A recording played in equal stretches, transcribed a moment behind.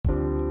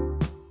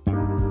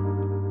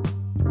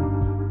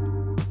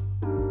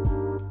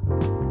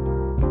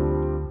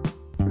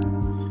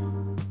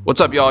What's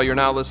up, y'all? You're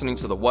now listening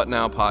to the What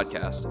Now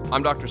podcast.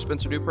 I'm Dr.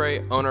 Spencer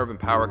Dupre, owner of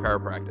Empower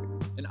Chiropractic.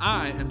 And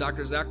I am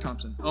Dr. Zach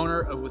Thompson,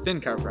 owner of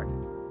Within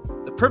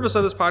Chiropractic. The purpose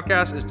of this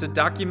podcast is to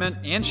document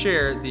and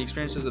share the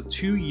experiences of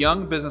two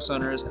young business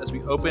owners as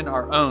we open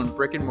our own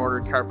brick and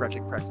mortar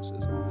chiropractic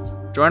practices.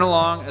 Join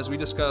along as we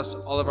discuss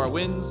all of our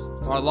wins,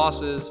 our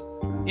losses,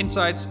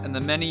 insights, and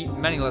the many,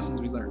 many lessons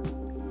we learned.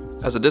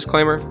 As a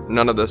disclaimer,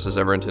 none of this is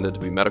ever intended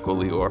to be medical,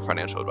 legal, or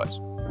financial advice.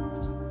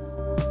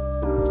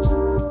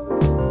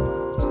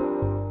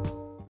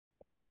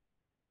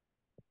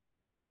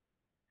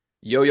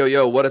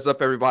 Yo, what is up,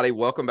 everybody?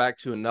 Welcome back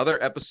to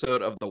another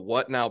episode of the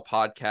What Now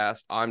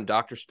podcast. I'm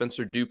Dr.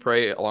 Spencer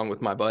Dupre, along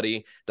with my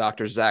buddy,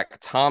 Dr. Zach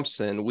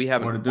Thompson. We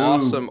have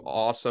an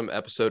awesome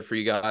episode for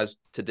you guys.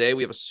 Today,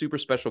 we have a super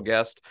special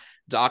guest,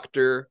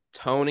 Dr.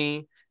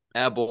 Tony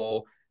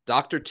Ebel,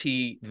 Dr.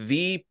 T,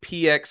 the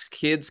PX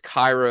Kids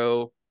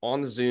Chiro,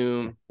 on the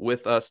Zoom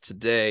with us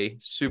today.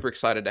 Super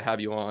excited to have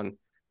you on.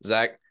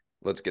 Zach,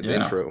 let's get the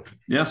intro.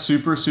 Yeah,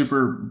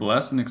 super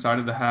blessed and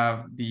excited to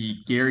have the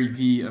Gary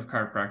V of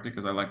chiropractic,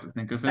 as I like to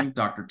think of him,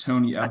 Dr.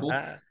 Tony Ebel.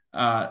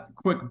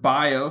 Quick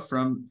bio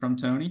from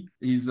Tony.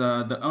 He's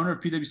the owner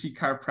of PWC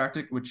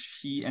Chiropractic, which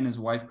he and his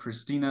wife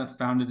Christina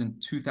founded in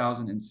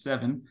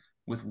 2007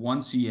 with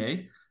one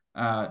CA.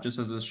 Just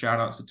as a shout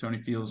out, so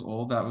Tony feels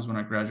old. That was when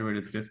I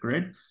graduated 5th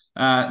grade.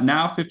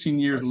 Now, 15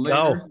 years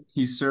later,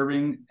 he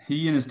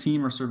and his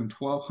team are serving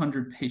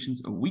 1,200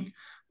 patients a week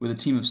with a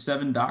team of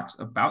 7 docs,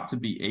 about to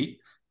be 8,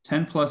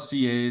 10 plus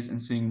CAs,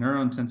 and seeing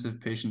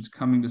neurointensive patients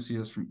coming to see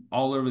us from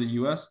all over the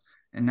U.S.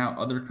 and now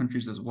other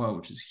countries as well,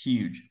 which is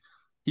huge.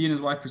 He and his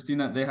wife,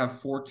 Christina, they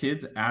have 4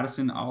 kids,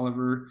 Addison,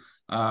 Oliver,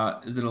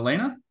 is it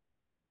Elena?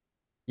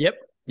 Yep.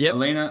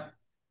 Elena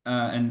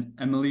and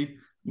Emily,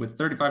 with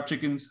 35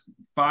 chickens,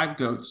 5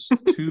 goats,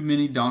 2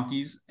 mini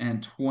donkeys,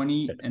 and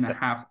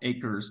 20.5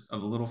 acres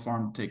of a little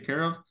farm to take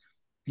care of.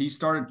 He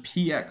started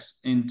PX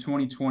in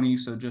 2020,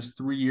 so just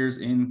 3 years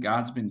in.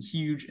 God's been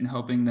huge in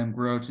helping them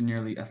grow to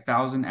nearly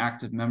 1,000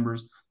 active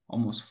members,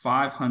 almost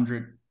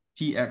 500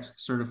 PX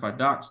certified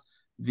docs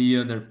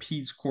via their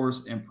PEDS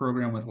course and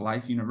program with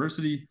Life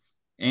University,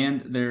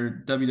 and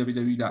their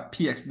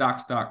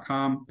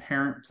www.pxdocs.com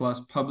parent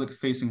plus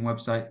public-facing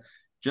website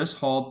just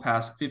hauled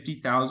past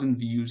 50,000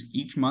 views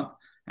each month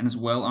and is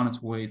well on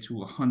its way to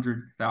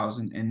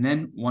 100,000 and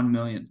then 1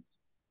 million.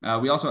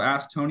 We also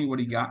asked Tony what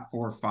he got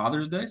for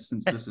Father's Day,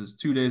 since this is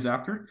 2 days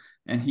after,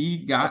 and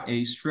he got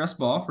a stress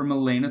ball from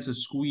Elena to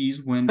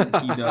squeeze when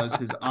he does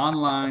his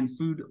online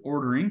food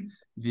ordering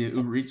via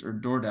Uber Eats or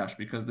DoorDash,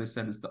 because they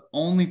said it's the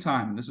only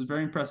time, and this is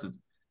very impressive,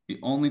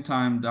 the only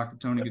time Dr.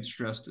 Tony gets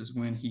stressed is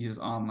when he is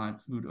online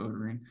food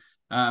ordering.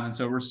 And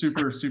so we're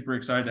super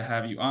excited to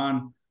have you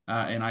on,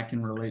 and I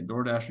can relate.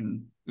 DoorDash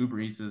and Uber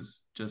Eats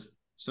is just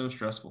so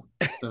stressful.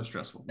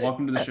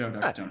 Welcome to the show,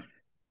 Dr. Tony.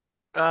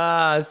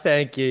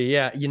 Thank you.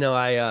 Yeah.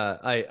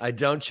 I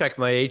don't check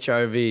my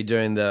HRV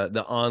during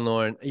the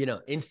online,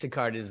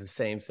 Instacart is the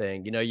same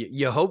thing.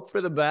 You hope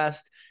for the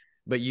best,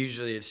 but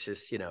usually it's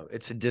just,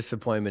 it's a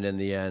disappointment in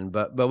the end,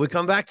 but we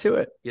come back to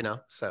it,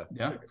 so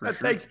yeah, for sure.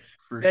 Thanks.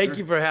 Thank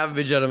you for having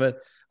me, gentlemen.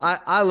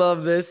 I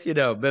love this,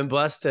 been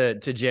blessed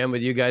to jam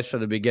with you guys from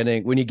the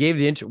beginning. When you gave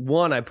the intro,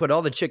 1, I put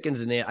all the chickens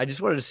in there. I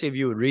just wanted to see if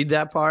you would read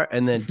that part.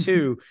 And then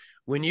 2,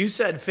 when you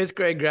said 5th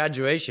grade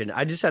graduation,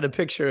 I just had a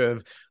picture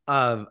of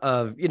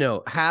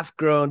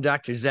half-grown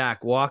Dr.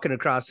 Zach walking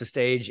across the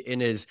stage in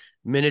his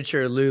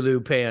miniature Lulu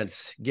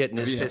pants, getting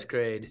his 5th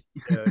grade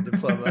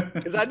diploma.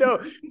 Because I know,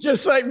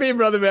 just like me,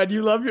 brother man,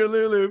 you love your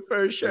Lulu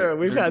for sure.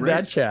 We've had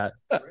that chat.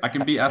 I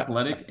can be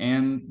athletic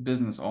and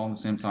business all at the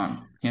same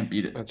time. Can't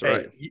beat it. That's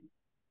right.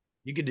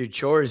 You could do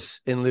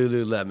chores in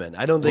Lululemon.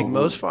 I don't think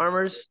most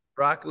farmers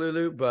rock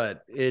Lulu,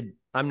 but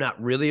I'm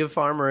not really a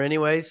farmer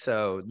anyway,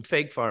 so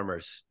fake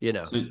farmers, So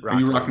are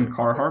you rocking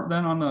Carhartt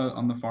then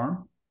on the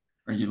farm?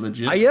 Are you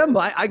legit? I am.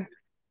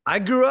 I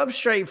grew up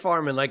straight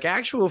farming, like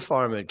actual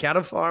farming,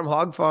 cattle farm,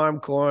 hog farm,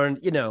 corn,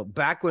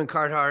 back when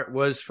Carhartt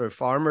was for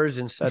farmers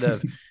instead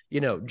of,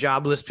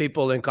 jobless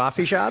people in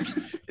coffee shops.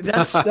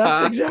 That's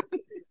exactly.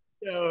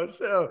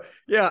 So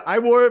yeah, I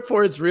wore it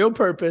for its real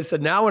purpose.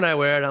 And now when I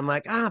wear it, I'm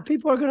like,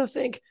 people are going to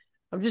think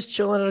I'm just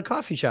chilling at a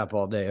coffee shop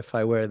all day if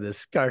I wear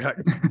this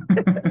Carhartt.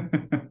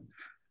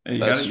 Hey,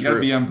 you gotta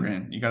be on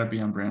brand.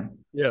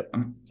 Yep.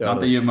 Totally.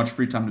 Not that you have much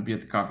free time to be at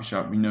the coffee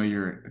shop. We know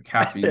you're a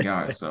caffeine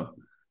guy. So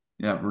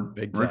yeah, we're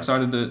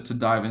excited to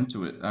dive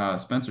into it.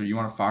 Spencer, you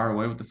want to fire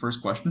away with the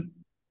first question?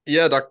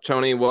 Yeah, Dr.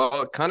 Tony.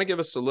 Well, kind of give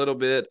us a little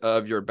bit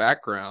of your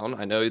background.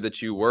 I know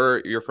that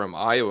you're from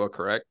Iowa,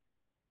 correct?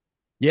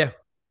 Yeah.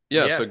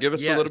 So give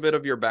us a little bit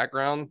of your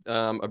background,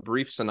 a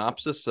brief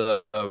synopsis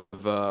of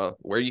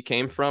where you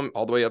came from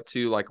all the way up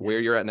to like where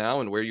you're at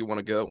now and where you want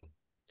to go.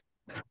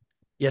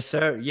 Yes,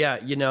 sir. Yeah.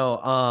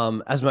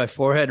 As my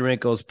forehead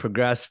wrinkles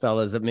progress,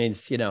 fellas, it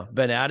means,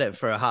 been at it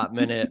for a hot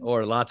minute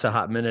or lots of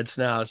hot minutes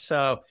now.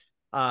 So,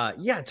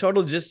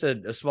 just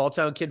a small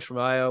town kid from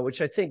Iowa, which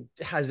I think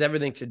has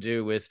everything to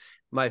do with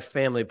my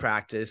family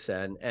practice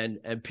and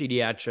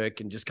pediatric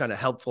and just kind of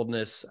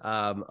helpfulness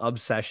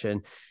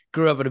obsession.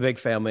 Grew up in a big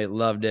family,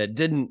 loved it.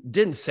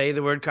 Didn't say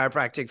the word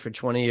chiropractic for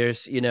 20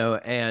 years,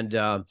 and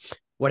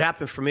what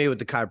happened for me with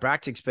the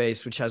chiropractic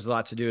space, which has a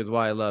lot to do with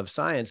why I love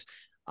science.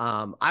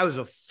 I was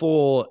a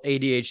full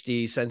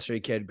ADHD sensory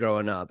kid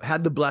growing up.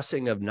 Had the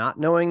blessing of not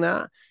knowing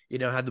that,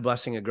 had the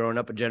blessing of growing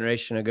up a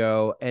generation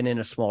ago and in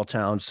a small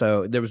town.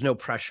 So there was no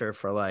pressure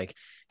for like,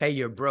 hey,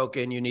 you're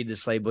broken, you need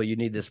this label, you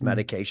need this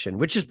medication,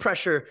 which is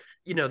pressure,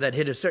 that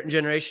hit a certain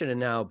generation. And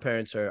now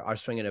parents are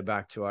swinging it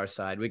back to our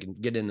side. We can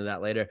get into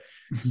that later.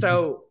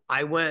 So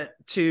I went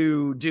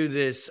to do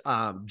this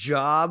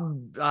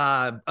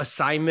job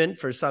assignment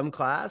for some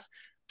class,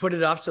 put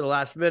it off to the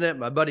last minute.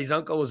 My buddy's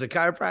uncle was a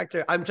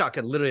chiropractor. I'm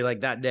talking literally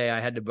like that day I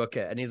had to book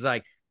it. And he's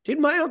like, dude,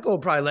 my uncle will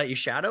probably let you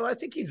shadow. I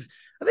think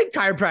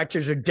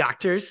chiropractors are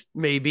doctors,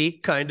 maybe,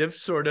 kind of,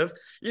 sort of,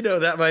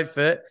 that might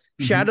fit.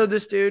 Shadow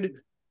this dude.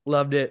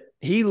 Loved it.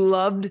 He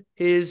loved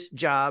his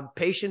job.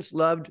 Patients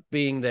loved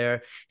being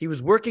there. He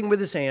was working with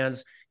his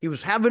hands. He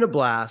was having a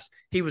blast.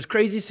 He was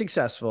crazy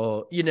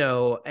successful,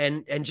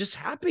 and just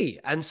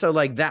happy. And so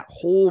like that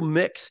whole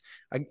mix,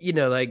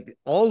 like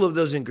all of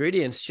those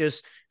ingredients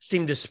just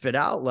seemed to spit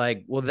out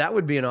like, well, that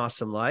would be an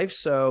awesome life.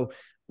 So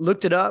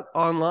looked it up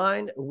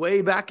online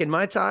way back in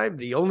my time.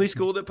 The only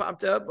school that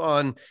popped up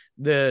on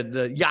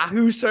the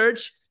Yahoo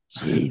search.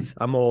 Jeez,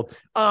 I'm old.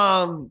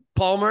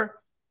 Palmer,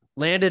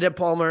 landed at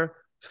Palmer.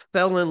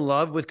 Fell in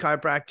love with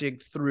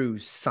chiropractic through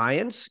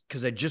science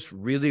because I just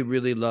really,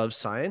 really love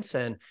science.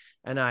 And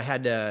I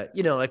had to,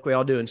 like we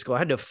all do in school, I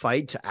had to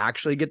fight to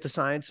actually get the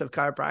science of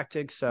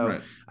chiropractic. So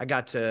I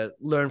got to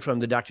learn from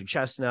the Dr.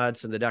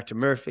 Chestnuts and the Dr.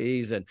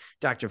 Murphys and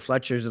Dr.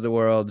 Fletchers of the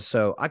world.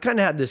 So I kind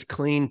of had this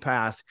clean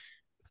path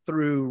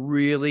through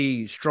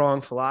really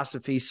strong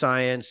philosophy,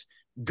 science,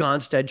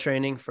 Gonstead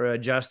training for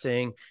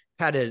adjusting,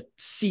 had a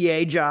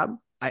CA job.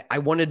 I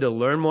wanted to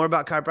learn more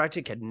about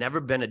chiropractic, had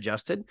never been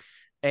adjusted.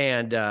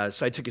 And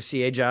so I took a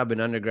CA job in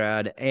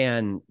undergrad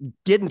and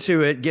getting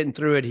through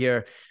it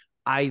here.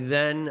 I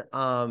then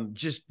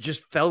just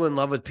fell in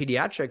love with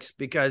pediatrics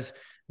because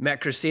met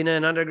Christina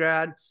in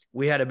undergrad.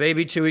 We had a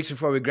baby 2 weeks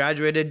before we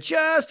graduated,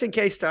 just in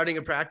case starting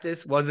a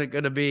practice wasn't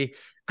going to be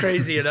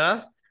crazy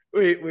enough.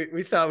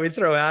 We thought we'd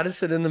throw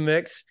Addison in the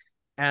mix.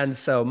 And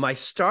so my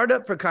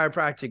startup for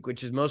chiropractic,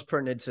 which is most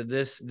pertinent to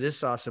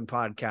this awesome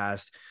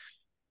podcast,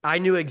 I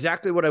knew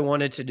exactly what I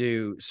wanted to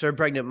do, serve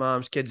pregnant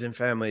moms, kids, and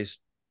families.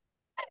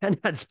 And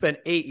I'd spent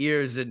 8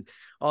 years and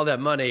all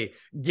that money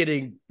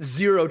getting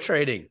zero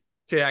training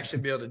to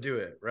actually be able to do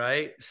it.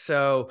 Right.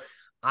 So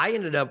I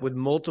ended up with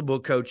multiple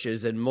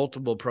coaches and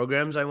multiple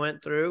programs I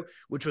went through,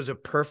 which was a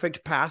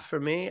perfect path for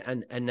me.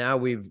 And now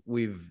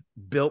we've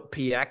built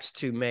PX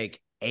to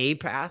make a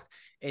path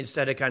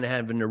instead of kind of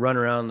having to run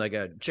around like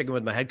a chicken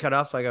with my head cut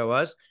off like I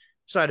was.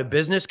 So I had a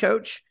business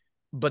coach,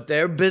 but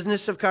their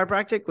business of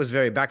chiropractic was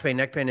very back pain,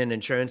 neck pain, and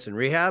insurance and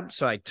rehab.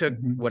 So I took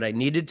what I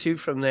needed to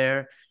from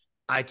there.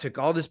 I took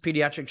all this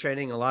pediatric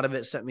training. A lot of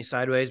it sent me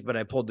sideways, but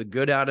I pulled the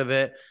good out of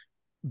it.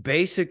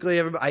 Basically,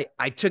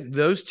 I took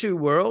those two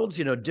worlds,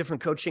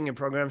 different coaching and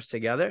programs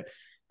together.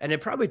 And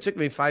it probably took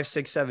me 5,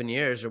 6, 7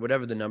 years or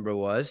whatever the number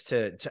was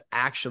to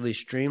actually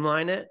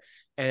streamline it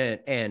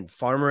and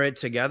farmer it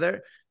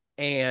together.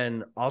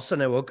 And all of a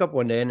sudden I woke up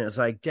one day and it was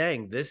like,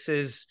 dang, this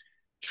is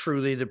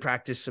truly the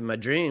practice of my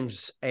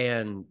dreams.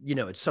 And,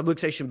 it's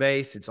subluxation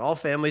based. It's all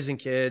families and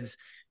kids.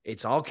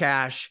 It's all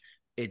cash.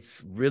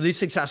 It's really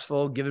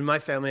successful, giving my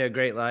family a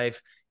great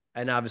life.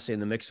 And obviously in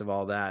the mix of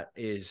all that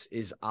is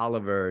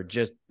Oliver,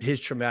 just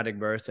his traumatic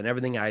birth and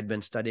everything I had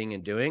been studying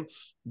and doing.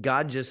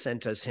 God just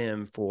sent us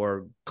him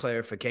for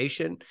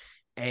clarification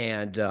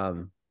and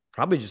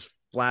probably just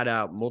flat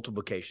out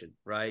multiplication,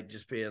 right?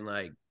 Just being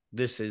like,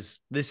 this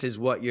is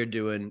what you're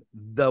doing.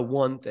 The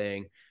one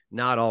thing,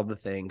 not all the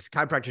things.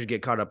 Chiropractors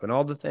get caught up in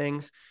all the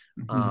things.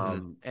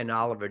 And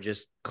Oliver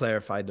just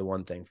clarified the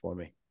one thing for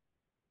me.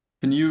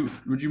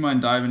 Would you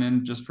mind diving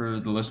in just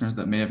for the listeners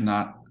that may have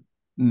not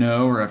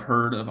know or have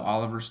heard of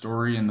Oliver's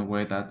story and the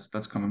way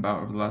that's come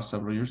about over the last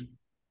several years?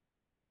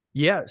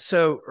 Yeah.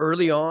 So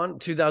early on,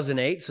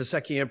 2008, so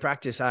second year of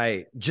practice,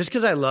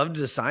 because I loved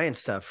the science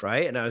stuff,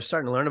 right? And I was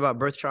starting to learn about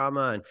birth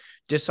trauma and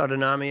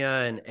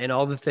dysautonomia and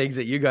all the things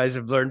that you guys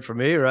have learned from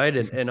me, right?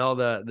 And all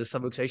the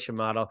subluxation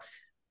model.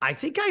 I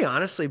think I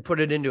honestly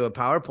put it into a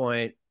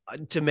PowerPoint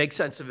to make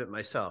sense of it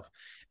myself.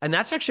 And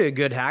that's actually a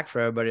good hack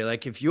for everybody.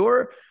 Like if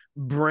your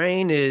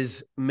brain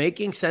is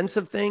making sense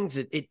of things,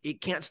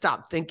 it can't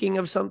stop thinking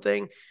of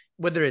something,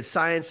 whether it's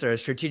science or a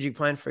strategic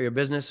plan for your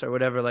business or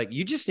whatever. Like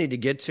you just need to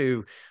get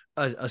to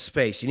a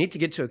space. You need to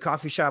get to a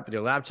coffee shop with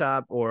your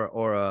laptop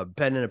or a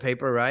pen and a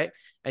paper, right?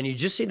 And you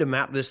just need to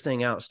map this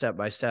thing out step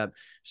by step.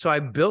 So I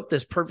built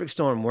this perfect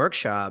storm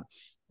workshop,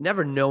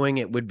 never knowing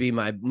it would be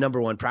my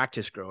number one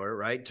practice grower,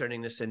 right?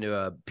 Turning this into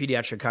a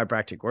pediatric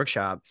chiropractic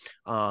workshop.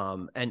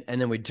 And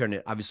then we'd turn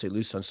it obviously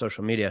loose on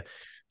social media.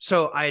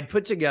 So I had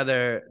put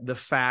together the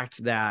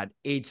fact that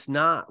it's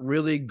not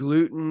really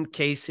gluten,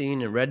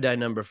 casein, and red dye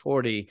number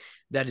 40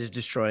 that is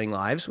destroying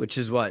lives, which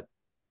is what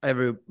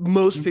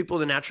Most people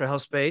in the natural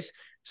health space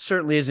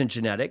certainly isn't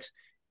genetics.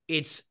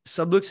 It's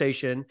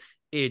subluxation,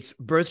 it's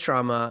birth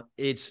trauma,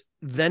 it's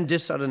then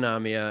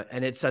dysautonomia,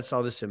 and it sets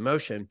all this in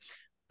motion.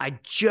 I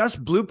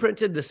just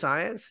blueprinted the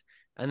science,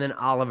 and then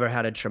Oliver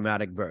had a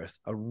traumatic birth,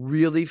 a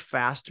really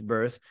fast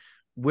birth,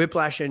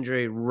 whiplash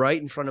injury right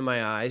in front of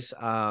my eyes,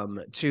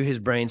 to his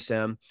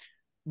brainstem,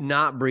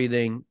 not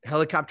breathing,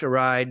 helicopter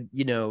ride,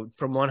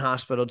 from one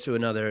hospital to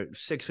another,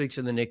 6 weeks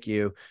in the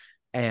NICU,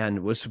 and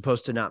was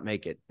supposed to not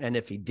make it. And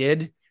if he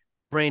did,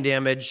 brain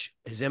damage,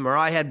 his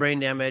MRI had brain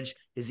damage,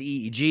 his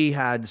EEG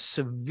had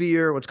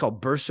severe, what's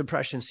called burst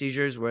suppression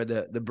seizures, where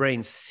the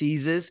brain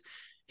seizes.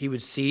 He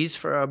would seize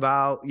for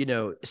about,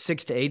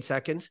 6 to 8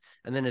 seconds,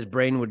 and then his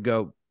brain would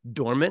go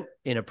dormant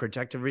in a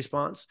protective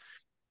response.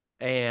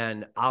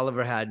 And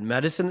Oliver had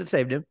medicine that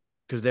saved him,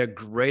 because they're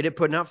great at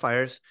putting out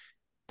fires.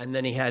 And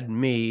then he had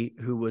me,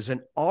 who was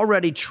an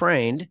already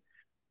trained,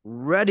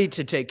 ready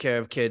to take care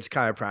of kids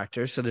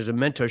chiropractor. So there's a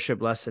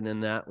mentorship lesson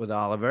in that with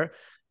Oliver,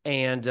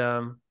 and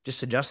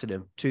just adjusted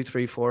him 2,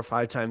 3, 4,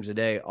 5 times a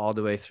day, all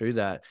the way through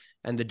that.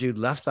 And the dude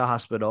left the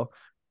hospital,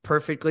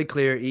 perfectly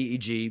clear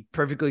EEG,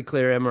 perfectly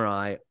clear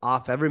MRI,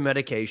 off every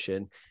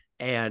medication,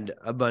 and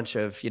a bunch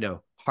of,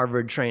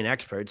 Harvard trained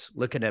experts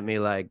looking at me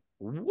like,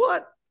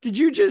 what did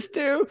you just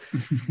do?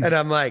 And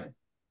I'm like,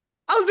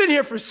 I was in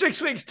here for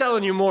 6 weeks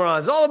telling you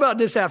morons all about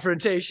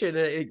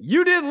disafferentation.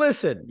 You didn't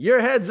listen. Your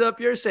head's up,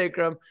 your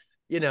sacrum,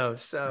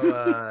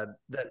 so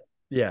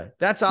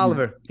that's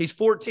Oliver. He's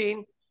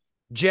 14.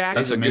 Jack,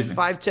 that's amazing.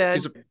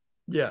 5'10".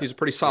 He's a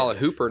pretty solid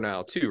hooper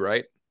now too,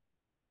 right?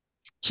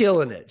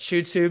 Killing it.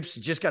 Shoots hoops.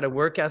 Just got a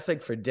work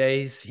ethic for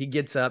days. He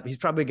gets up. He's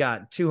probably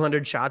got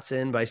 200 shots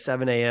in by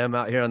 7 a.m.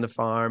 out here on the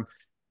farm.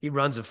 He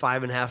runs a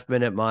 5.5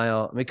 minute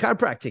mile. I mean,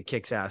 chiropractic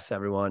kicks ass,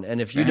 everyone.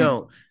 And if you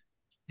don't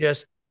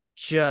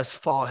just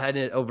fall head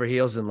over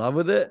heels in love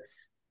with it,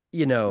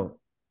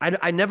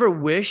 I never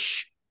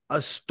wish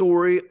a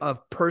story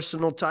of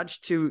personal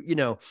touch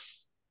to,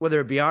 whether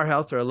it be our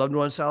health or a loved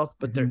one's health,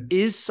 but there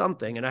is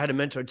something, and I had a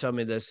mentor tell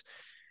me this,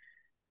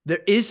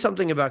 there is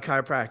something about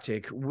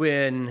chiropractic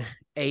when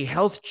a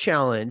health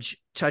challenge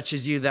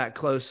touches you that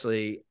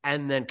closely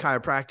and then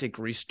chiropractic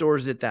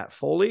restores it that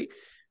fully.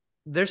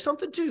 There's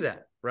something to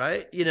that,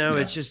 right?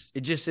 It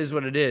just is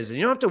what it is. And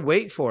you don't have to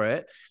wait for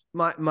it.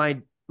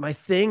 My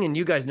thing, and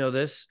you guys know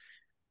this,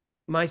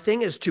 my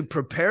thing is to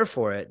prepare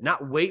for it,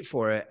 not wait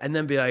for it and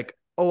then be like,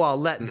 oh, I'll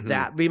let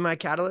that be my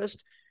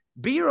catalyst.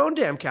 Be your own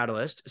damn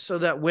catalyst, so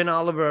that when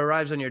Oliver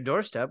arrives on your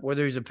doorstep,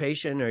 whether he's a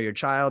patient or your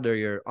child or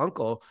your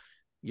uncle,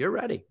 you're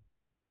ready.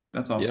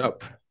 That's awesome.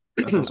 Yep.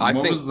 That's awesome.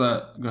 Was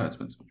that? Go ahead,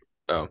 Spencer.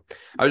 Oh,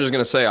 I was just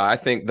going to say, I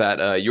think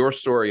that your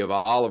story of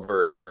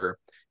Oliver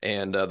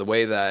and the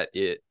way that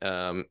it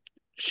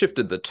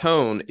shifted the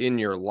tone in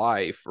your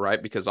life,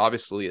 right? Because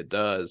obviously it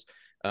does,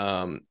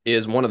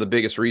 is one of the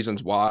biggest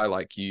reasons why,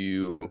 like,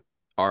 you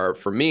are,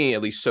 for me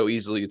at least, so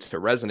easily to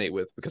resonate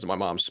with, because of my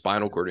mom's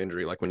spinal cord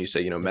injury. Like when you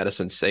say,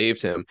 medicine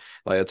saved him,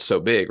 like it's so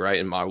big, right?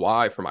 And my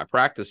why for my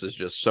practice is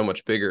just so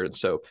much bigger. And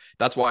so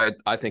that's why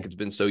I think it's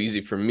been so easy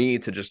for me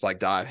to just like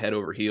dive head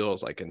over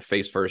heels, like, and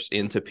face first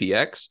into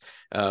PX,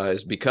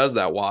 is because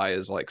that why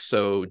is like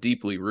so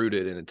deeply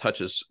rooted, and it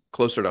touches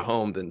closer to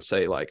home than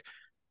say like,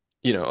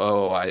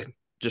 I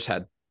just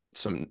had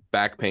some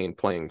back pain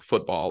playing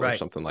football or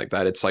something like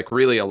that. It's like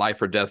really a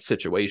life or death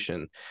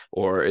situation,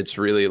 or it's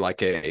really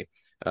like a,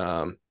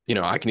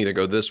 I can either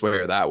go this way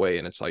or that way.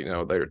 And it's like,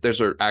 there's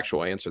an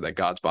actual answer that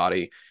God's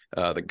body,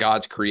 that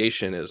God's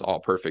creation is all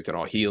perfect and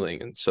all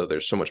healing. And so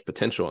there's so much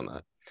potential in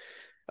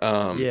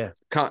that.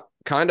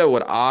 Kind of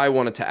what I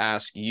wanted to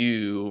ask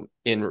you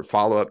in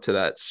follow up to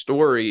that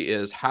story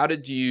is, how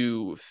did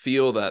you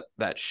feel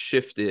that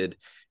shifted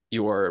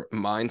your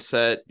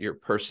mindset, your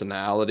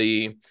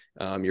personality,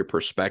 your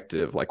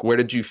perspective? Like, where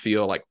did you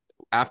feel like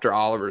after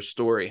Oliver's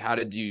story, how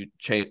did you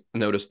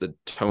notice the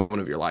tone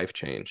of your life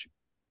change?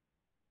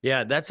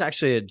 Yeah, that's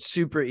actually a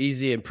super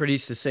easy and pretty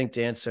succinct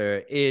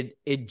answer.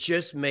 It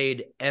just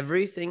made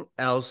everything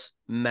else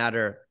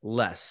matter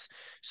less.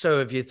 So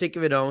if you think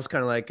of it almost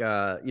kind of like,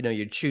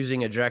 you're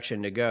choosing a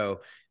direction to go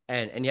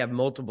and you have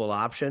multiple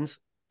options,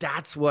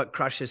 that's what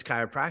crushes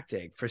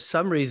chiropractic. For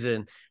some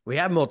reason, we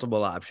have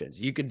multiple options.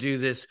 You could do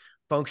this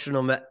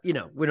functional, we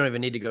don't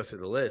even need to go through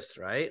the list,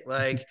 right?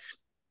 Like,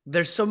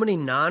 there's so many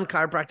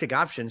non-chiropractic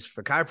options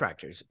for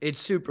chiropractors. It's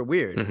super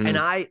weird. And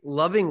I,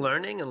 loving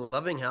learning and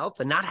loving health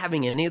and not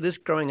having any of this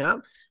growing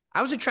up,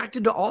 I was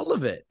attracted to all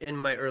of it in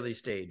my early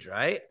stage,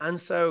 right? And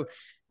so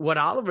what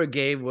Oliver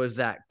gave was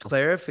that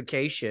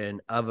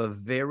clarification of a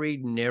very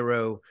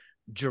narrow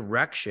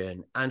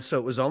direction. And so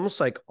it was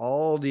almost like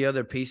all the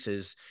other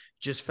pieces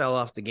just fell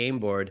off the game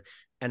board,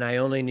 and I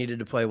only needed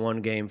to play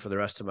one game for the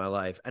rest of my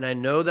life. And I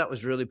know that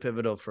was really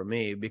pivotal for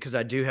me, because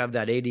I do have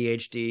that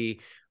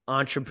ADHD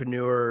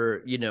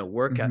entrepreneur,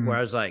 work where I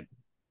was like,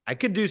 I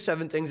could do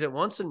 7 things at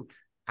once and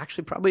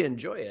actually probably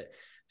enjoy it.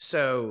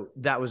 So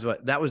that was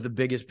the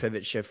biggest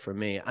pivot shift for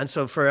me. And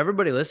so for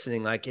everybody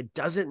listening, like, it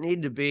doesn't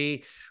need to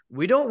be,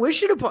 we don't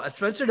wish you to,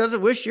 Spencer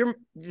doesn't wish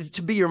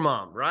to be your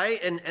mom,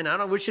 right? And I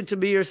don't wish it to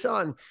be your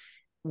son.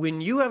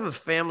 when you have a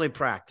family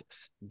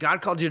practice,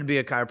 God called you to be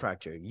a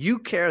chiropractor. You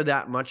care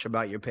that much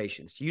about your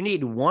patients. You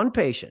need one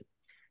patient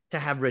to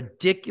have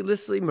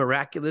ridiculously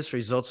miraculous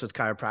results with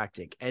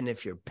chiropractic. And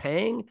if you're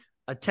paying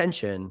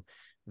attention,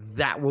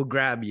 that will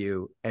grab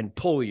you and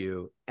pull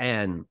you,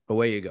 and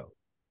away you go.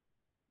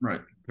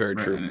 Right. Very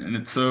right. true. And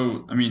it's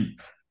so, I mean,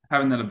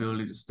 having that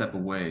ability to step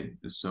away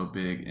is so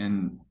big.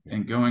 And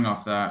going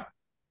off that,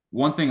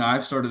 one thing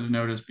I've started to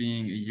notice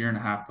being a year and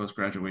a half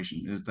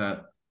post-graduation is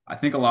that I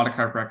think a lot of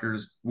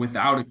chiropractors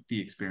without the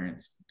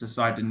experience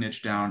decide to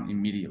niche down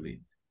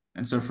immediately.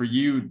 And so for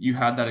you, you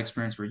had that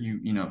experience where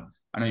you know,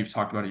 I know you've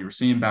talked about it, you were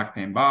seeing Back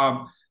Pain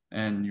Bob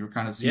and you were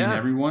kind of seeing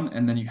everyone.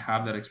 And then you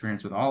have that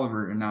experience with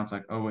Oliver. And now it's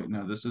like, oh, wait,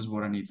 no, this is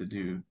what I need to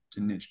do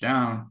to niche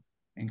down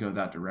and go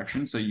that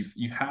direction. So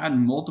you've had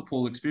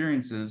multiple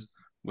experiences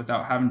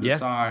without having to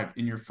decide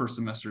in your first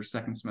semester,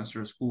 second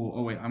semester of school,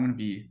 oh, wait, I'm going to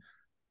be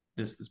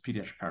this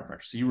pediatric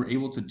chiropractor. So you were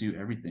able to do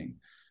everything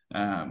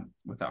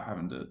without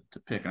having to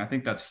pick. And I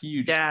think that's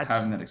huge,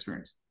 having that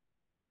experience.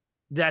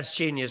 That's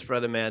genius,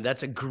 brother, man.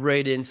 That's a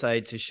great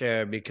insight to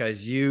share,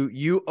 because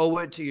you owe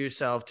it to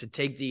yourself to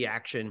take the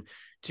action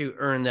to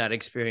earn that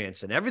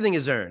experience, and everything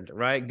is earned,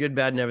 right? Good,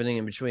 bad, and everything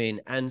in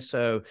between. And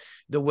so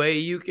the way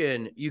you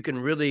can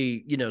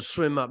really,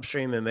 swim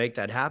upstream and make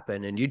that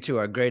happen. And you two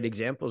are great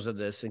examples of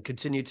this and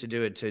continue to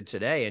do it to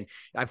today. And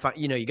I find,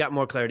 you got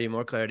more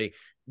clarity.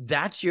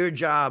 That's your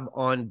job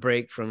on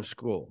break from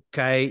school.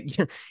 Okay.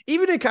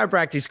 Even in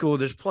chiropractic school,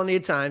 there's plenty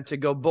of time to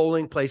go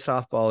bowling, play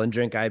softball, and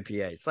drink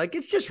IPAs. Like,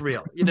 it's just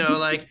real,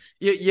 like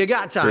you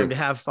got time to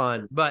have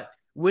fun. But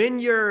when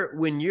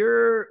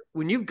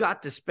you've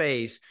got the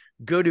space,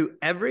 go to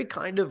every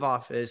kind of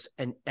office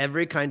and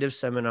every kind of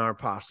seminar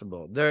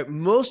possible.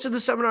 Most of the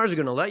seminars are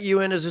going to let you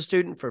in as a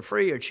student for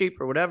free or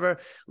cheap or whatever.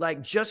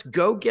 Like, just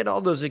go get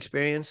all those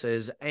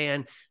experiences.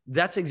 And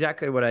that's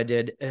exactly what I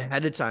did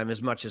ahead of time,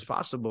 as much as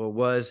possible,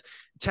 was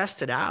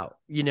test it out,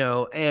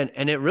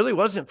 and it really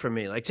wasn't for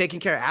me. Like, taking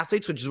care of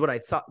athletes, which is what I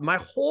thought my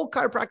whole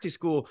chiropractic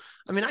school.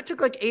 I mean, I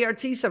took like ART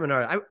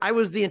seminar. I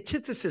was the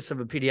antithesis of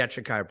a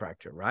pediatric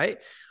chiropractor, right?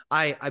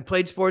 I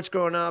played sports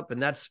growing up,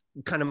 and that's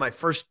kind of my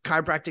first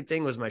chiropractic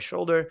thing, was my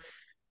shoulder.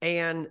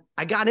 And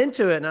I got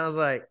into it, and I was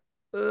like,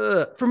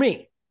 for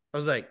me, I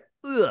was like,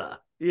 no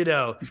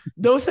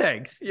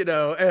thanks,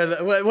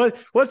 and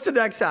what's the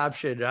next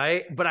option,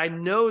 right? But I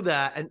know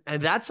that,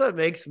 and that's what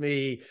makes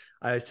me,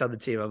 I always tell the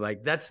team, I'm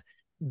like, that's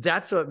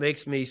what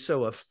makes me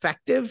so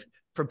effective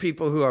for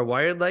people who are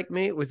wired like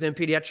me within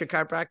pediatric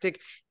chiropractic,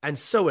 and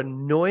so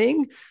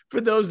annoying for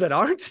those that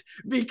aren't,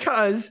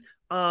 because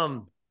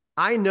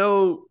I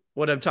know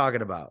what I'm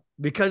talking about,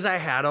 because I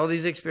had all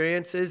these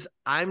experiences.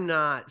 I'm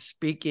not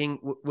speaking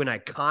when I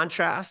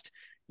contrast,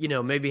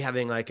 maybe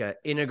having like a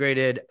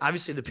integrated,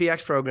 obviously the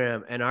PX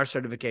program and our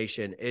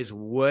certification is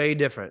way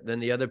different than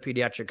the other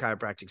pediatric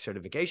chiropractic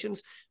certifications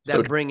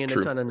that bring in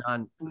a ton of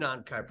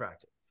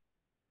non-chiropractic.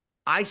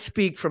 I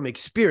speak from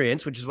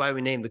experience, which is why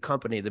we named the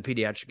company the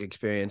Pediatric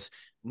Experience,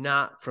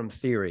 not from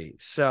theory.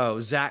 So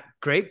Zach,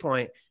 great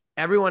point.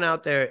 Everyone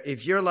out there,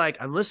 if you're like,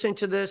 I'm listening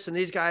to this and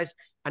these guys,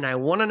 and I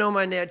want to know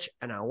my niche,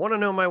 and I want to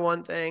know my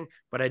one thing,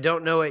 but I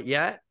don't know it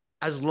yet,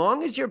 as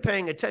long as you're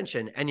paying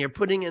attention and you're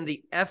putting in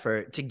the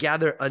effort to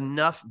gather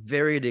enough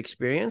varied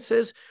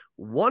experiences,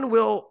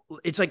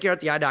 it's like you're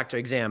at the eye doctor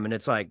exam, and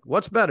it's like,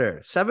 what's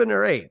better, 7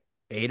 or 8,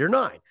 8 or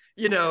 9?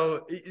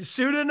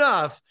 Soon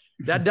enough,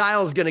 that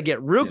dial is going to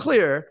get real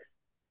clear.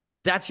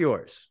 That's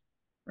yours.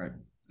 Right.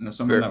 And as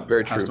someone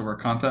that has to wear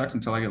contacts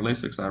until I get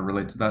LASIK, I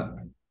relate to that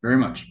very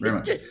much. One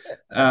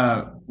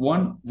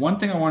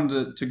thing I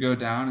wanted to go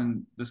down,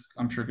 and this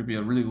I'm sure could be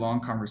a really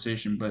long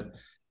conversation, but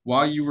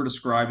while you were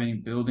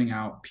describing building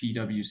out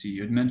PWC,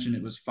 you had mentioned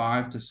it was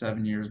 5 to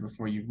 7 years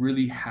before you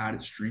really had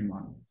it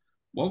streamlined.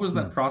 What was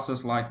that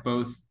process like,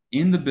 both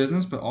in the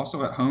business but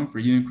also at home for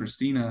you and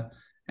Christina?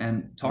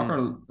 And talk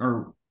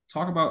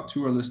about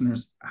to our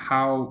listeners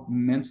how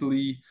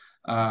mentally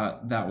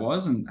that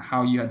was, and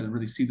how you had to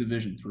really see the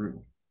vision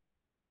through.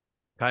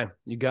 Okay,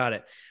 you got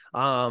it.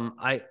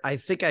 I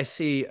think I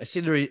see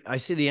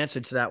the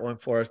answer to that one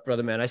for us,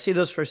 brother, man. I see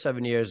those first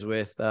 7 years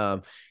with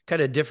kind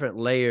of different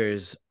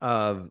layers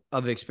of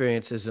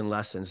experiences and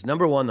lessons.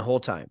 Number one, the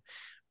whole time,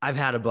 I've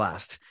had a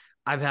blast.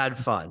 I've had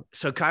fun.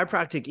 So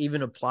chiropractic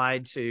even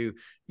applied to,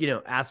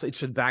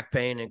 athletes with back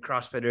pain and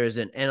CrossFitters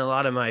and a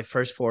lot of my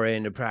first foray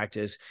into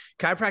practice.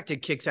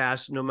 Chiropractic kicks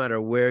ass no matter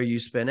where you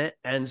spin it.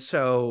 And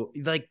so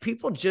like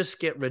people just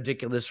get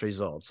ridiculous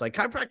results. Like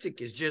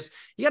chiropractic is just,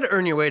 you got to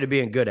earn your way to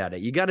being good at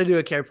it. You got to do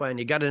a care plan.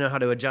 You got to know how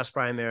to adjust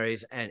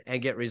primaries and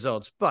get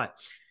results. But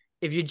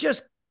if you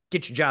just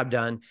get your job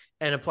done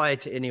and apply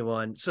it to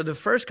anyone. So the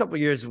first couple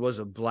of years was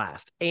a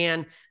blast.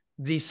 And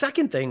the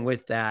second thing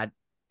with that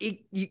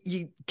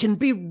you can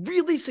be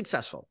really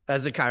successful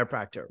as a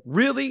chiropractor,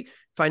 really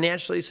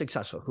financially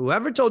successful.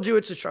 Whoever told you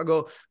it's a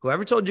struggle,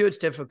 whoever told you it's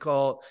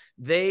difficult,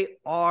 they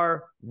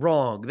are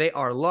wrong. They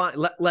are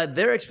lying. Let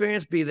their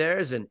experience be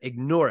theirs and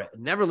ignore it.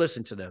 Never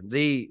listen to them.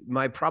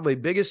 My probably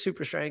biggest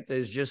super strength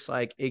is just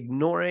like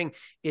ignoring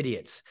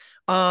idiots.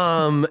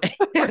 And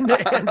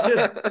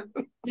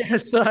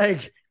just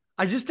like,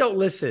 I just don't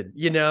listen,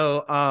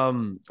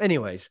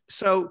 anyways.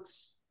 So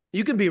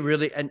you can be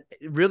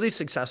really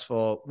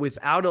successful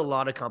without a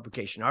lot of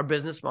complication. Our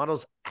business model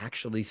is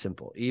actually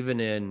simple, even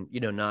in,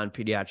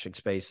 non-pediatric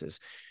spaces.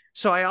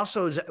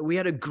 So we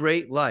had a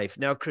great life.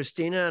 Now,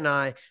 Christina and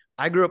I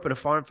grew up in a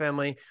farm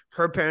family.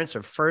 Her parents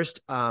are first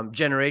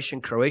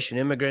generation Croatian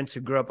immigrants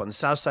who grew up on the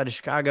south side of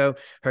Chicago.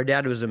 Her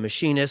dad was a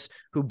machinist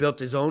who built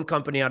his own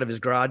company out of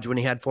his garage when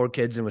he had 4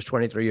 kids and was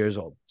 23 years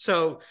old.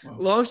 So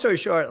long story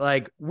short,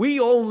 like, we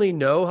only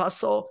know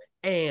hustle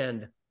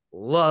and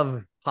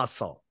love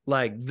hustle.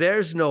 Like,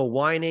 there's no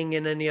whining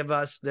in any of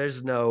us.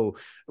 There's no,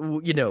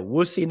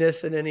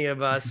 wussiness in any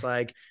of us.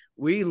 Like,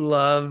 we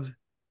love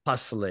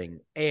hustling.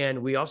 And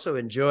we also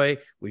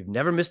we've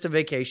never missed a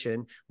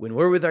vacation. When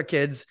we're with our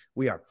kids,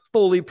 we are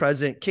fully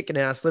present, kicking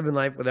ass, living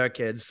life with our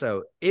kids.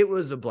 So it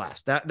was a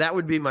blast. That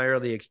would be my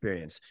early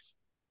experience.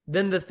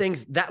 Then the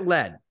things that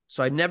led.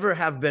 So I never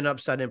have been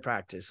upset in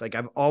practice. Like,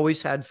 I've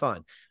always had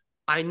fun.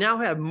 I now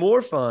have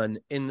more fun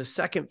in the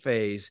second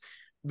phase,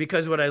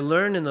 because what I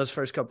learned in those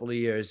first couple of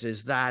years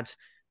is that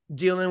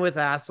dealing with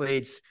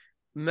athletes,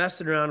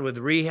 messing around with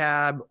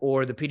rehab,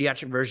 or the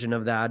pediatric version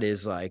of that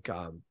is like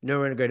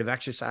neurointegrative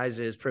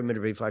exercises,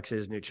 primitive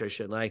reflexes,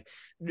 nutrition, like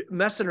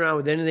messing around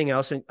with anything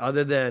else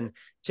other than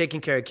taking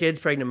care of kids,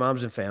 pregnant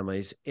moms, and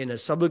families in a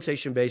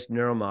subluxation-based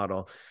neural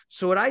model.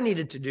 So what I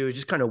needed to do is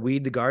just kind of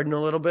weed the garden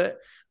a little bit.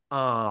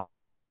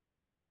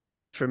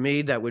 For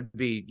me, that would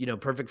be,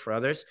 perfect for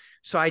others.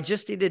 So I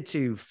just needed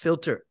to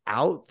filter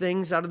out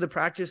things out of the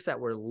practice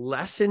that were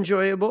less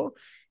enjoyable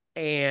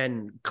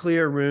and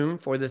clear room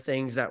for the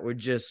things that were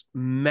just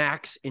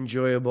max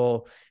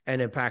enjoyable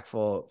and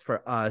impactful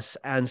for us.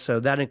 And so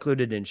that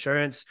included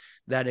insurance,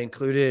 that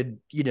included,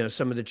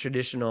 some of the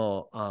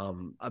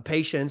traditional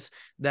patients,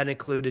 that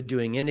included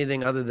doing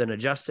anything other than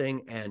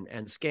adjusting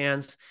and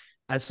scans.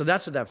 And so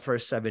that's what that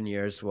first 7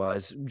 years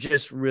was,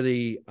 just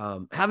really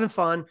having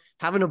fun,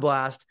 having a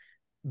blast,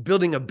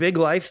 building a big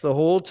life the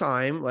whole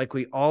time. Like,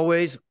 we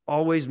always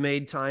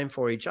made time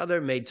for each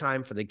other, made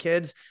time for the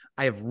kids.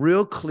 I have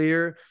real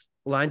clear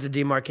lines of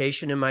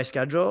demarcation in my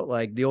schedule.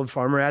 Like, the old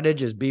farmer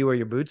adage is be where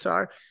your boots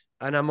are.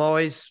 And I'm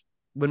always,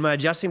 when my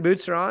adjusting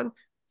boots are on,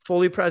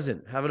 fully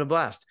present, having a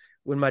blast.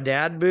 When my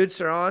dad boots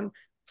are on,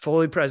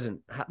 fully present,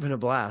 having a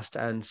blast.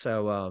 And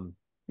so,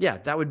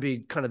 that would be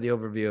kind of the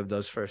overview of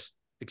those first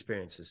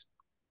experiences.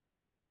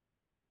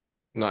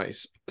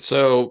 Nice.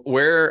 So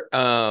where,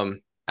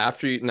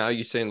 after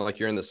you're saying like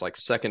you're in this like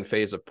second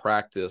phase of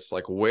practice,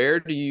 like where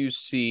do you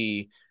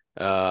see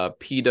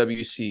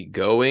PWC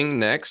going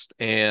next?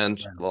 And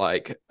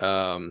like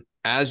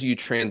as you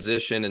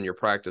transition and your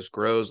practice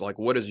grows, like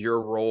what is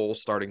your role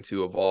starting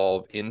to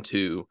evolve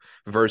into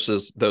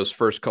versus those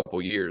first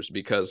couple years?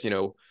 Because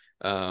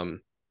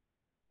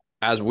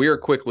as we're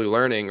quickly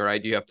learning,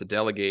 right, you have to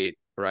delegate,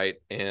 right,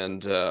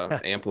 and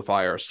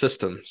amplify our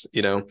systems,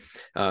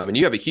 and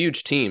you have a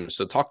huge team.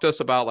 So talk to us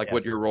about like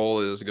what your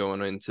role is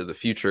going into the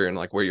future and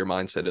like where your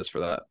mindset is for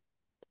that.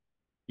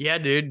 Yeah,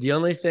 dude. The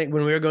only thing,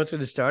 when we were going through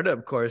the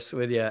startup course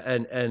with you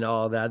and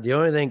all that, the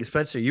only thing,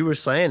 Spencer, you were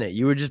saying it.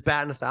 You were just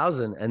batting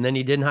 1,000, and then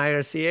you didn't hire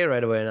a CA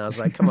right away. And I was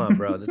like, come on,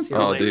 bro. That's the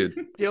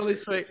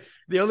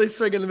only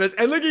swing in the miss.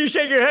 And look at you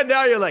shake your head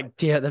now. You're like,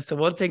 damn, that's the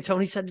one thing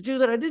Tony said to do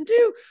that I didn't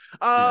do.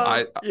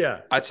 I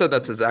said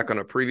that to Zach on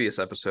a previous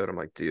episode. I'm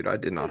like, dude, I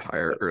did not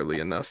hire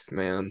early enough,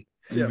 man.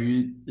 You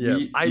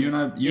and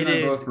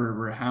I both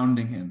were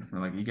hounding him. We're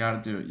like, you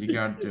got to do it. You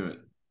got to do it.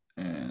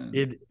 And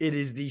it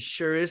is the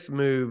surest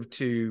move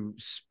to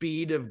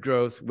speed of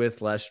growth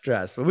with less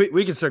stress. But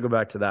we can circle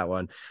back to that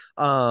one.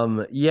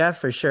 Yeah,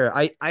 for sure.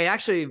 I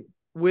actually,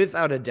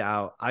 without a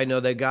doubt, I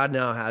know that God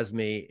now has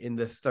me in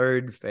the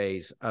third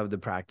phase of the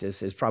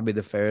practice, is probably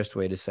the fairest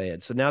way to say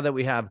it. So now that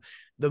we have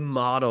the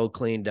model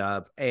cleaned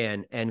up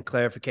and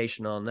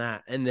clarification on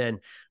that, and then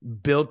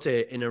built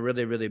it in a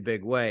really, really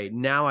big way,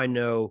 now I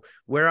know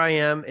where I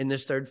am in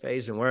this third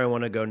phase and where I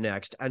want to go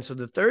next. And so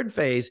the third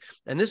phase,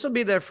 and this will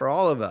be there for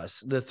all of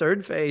us, the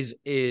third phase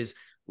is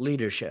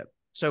leadership.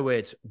 So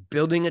it's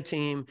building a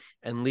team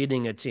and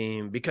leading a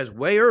team, because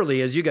way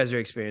early, as you guys are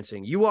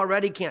experiencing, you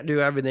already can't do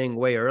everything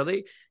way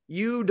early.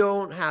 You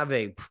don't have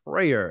a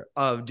prayer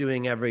of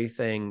doing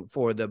everything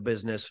for the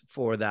business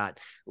for that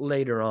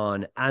later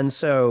on. And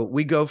so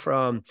we go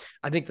from,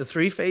 I think, the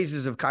 3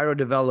 phases of chiro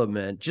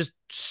development, just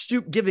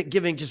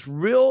giving just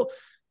real,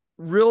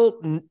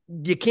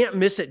 you can't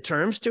miss it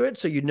terms to it.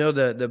 So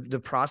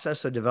the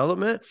process of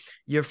development.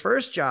 Your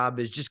first job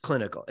is just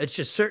clinical. It's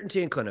just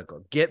certainty and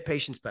clinical. Get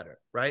patients better,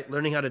 right?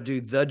 Learning how to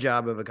do the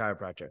job of a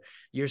chiropractor.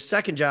 Your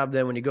second job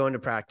then, when you go into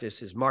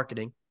practice, is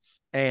marketing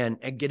and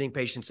getting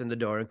patients in the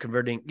door and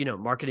converting,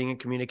 marketing and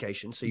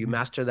communication. So you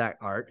master that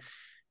art.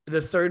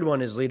 The third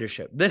one is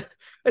leadership. Then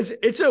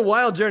it's a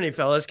wild journey,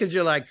 fellas, because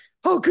you're like,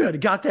 oh, good,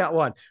 got that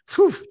one.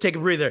 Whew, take a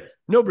breather,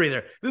 no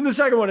breather. Then the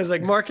second one is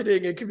like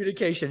marketing and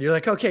communication. You're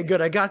like, okay,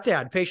 good, I got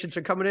that. Patients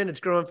are coming in,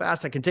 it's growing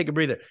fast. I can take a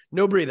breather,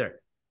 no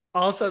breather.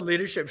 All of a sudden,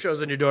 leadership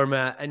shows on your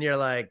doormat, and you're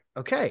like,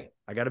 okay,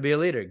 I got to be a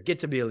leader, get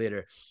to be a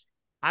leader.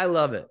 I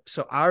love it.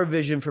 So our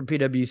vision for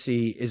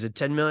PwC is a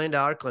 $10 million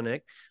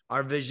clinic.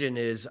 Our vision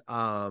is,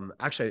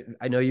 actually,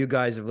 I know you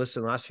guys have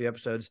listened to the last few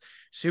episodes,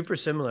 super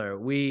similar.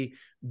 We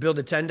build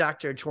a 10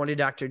 doctor, 20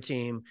 doctor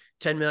team,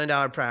 $10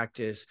 million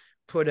practice,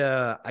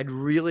 I'd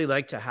really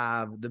like to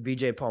have the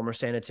BJ Palmer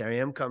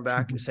Sanitarium come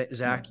back,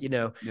 Zach,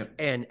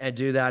 and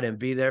do that and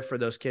be there for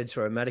those kids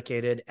who are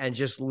medicated and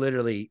just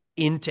literally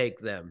intake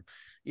them,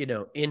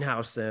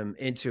 in-house them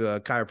into a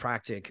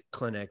chiropractic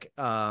clinic,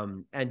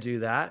 and do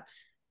that.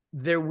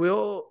 There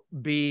will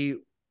be,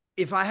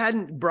 if I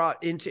hadn't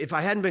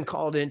been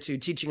called into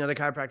teaching other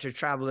chiropractors,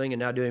 traveling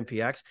and now doing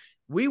PX,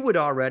 we would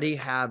already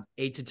have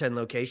 8 to 10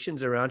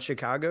 locations around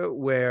Chicago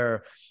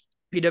where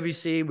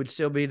PwC would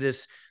still be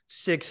this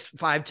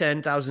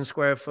 10,000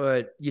 square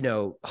foot,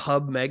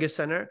 hub mega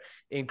center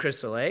in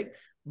Crystal Lake.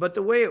 But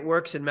the way it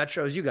works in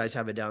metros, you guys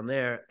have it down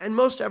there and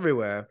most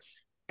everywhere,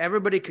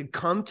 everybody could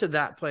come to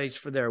that place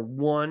for their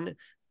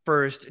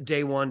first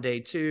day 1, day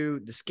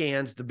 2, the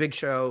scans, the big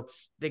show.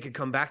 They could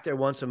come back there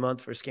once a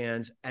month for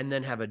scans and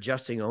then have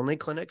adjusting only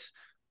clinics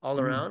all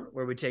around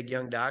where we take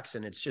young docs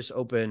and it's just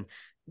open.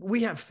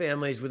 We have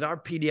families with our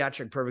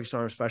pediatric perfect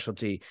storm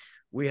specialty.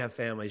 We have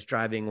families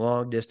driving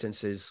long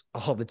distances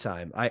all the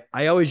time.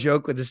 I always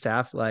joke with the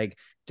staff, like,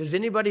 does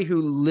anybody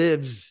who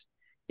lives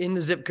in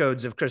the zip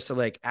codes of Crystal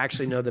Lake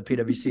actually know that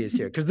PwC is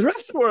here? Because the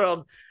rest of the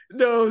world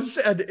knows,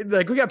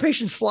 like, we got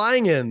patients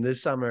flying in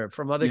this summer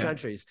from other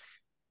countries.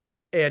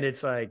 And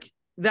it's like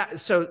that.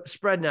 So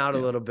spreading out a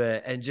little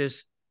bit and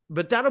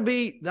but that'll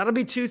be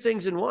 2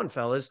 things in one,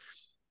 fellas.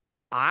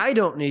 I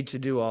don't need to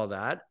do all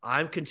that.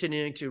 I'm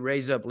continuing to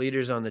raise up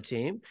leaders on the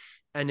team.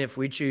 And if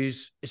we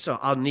choose, so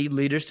I'll need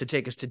leaders to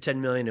take us to 10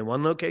 million in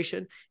one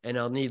location, and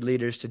I'll need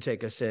leaders to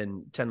take us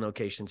in 10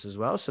 locations as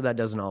well. So that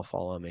doesn't all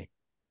fall on me.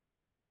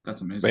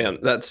 That's amazing. Man,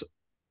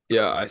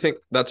 I think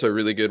that's a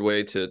really good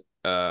way to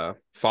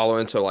follow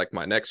into like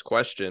my next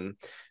question.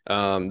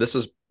 This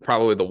is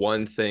probably the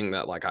one thing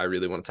that like I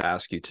really wanted to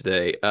ask you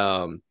today.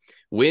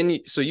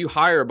 So you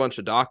hire a bunch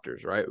of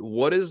doctors, right?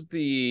 What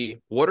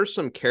are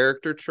some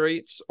character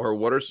traits or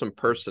what are some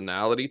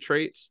personality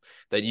traits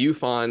that you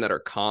find that are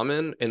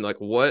common, and like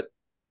what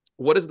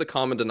is the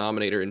common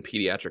denominator in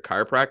pediatric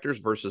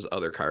chiropractors versus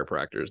other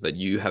chiropractors that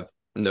you have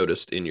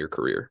noticed in your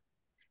career?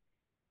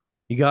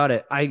 You got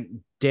it.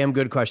 Damn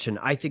good question.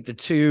 I think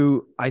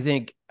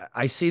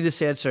I see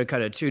this answer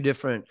kind of two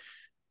different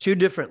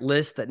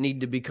lists that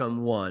need to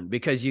become one,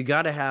 because you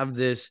got to have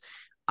this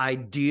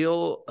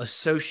ideal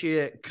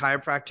associate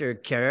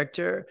chiropractor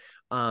character.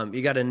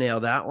 You got to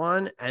nail that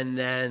one. And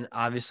then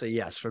obviously,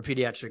 yes, for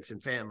pediatrics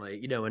and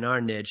family, in our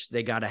niche,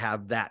 they got to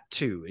have that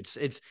too. It's,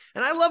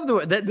 and I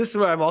love this is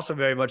where I'm also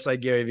very much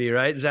like Gary Vee,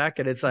 right, Zach?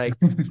 And it's like,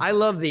 I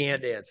love the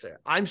and answer.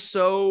 I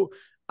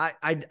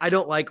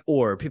don't like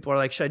or. People are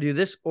like, should I do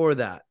this or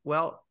that?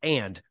 Well,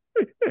 and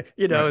right.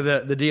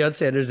 The Deion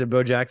Sanders and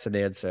Bo Jackson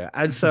answer.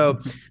 And so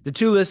the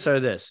 2 lists are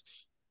this: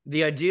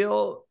 the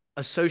ideal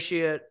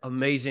associate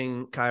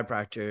amazing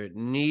chiropractor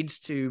needs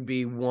to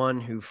be one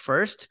who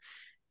first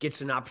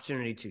gets an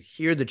opportunity to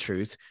hear the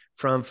truth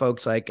from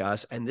folks like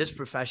us. And this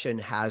profession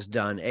has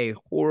done a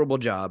horrible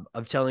job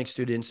of telling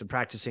students and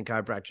practicing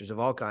chiropractors of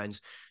all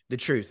kinds the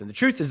truth. And the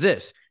truth is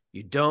this: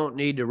 you don't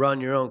need to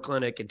run your own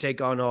clinic and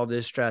take on all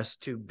this stress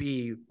to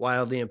be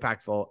wildly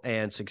impactful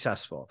and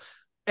successful.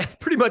 And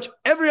pretty much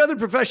every other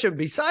profession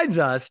besides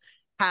us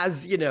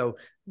has,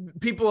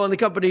 people in the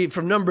company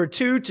from number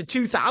 2 to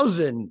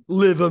 2,000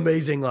 live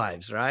amazing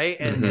lives, right?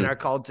 And are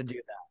called to do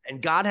that.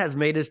 And God has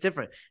made us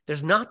different.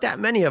 There's not that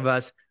many of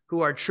us who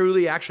are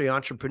truly actually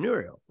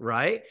entrepreneurial,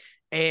 right?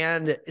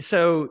 And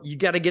so you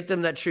got to get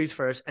them that truth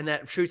first, and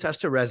that truth has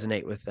to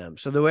resonate with them.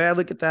 So the way I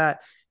look at that,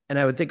 and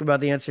I would think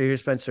about the answer here,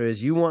 Spencer,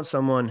 is you want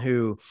someone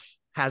who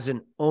has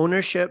an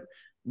ownership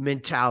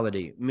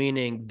mentality,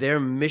 meaning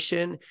their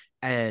mission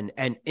and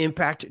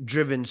impact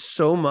driven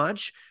so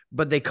much,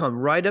 but they come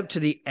right up to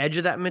the edge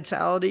of that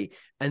mentality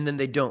and then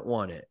they don't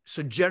want it.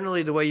 So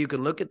generally the way you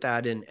can look at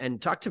that and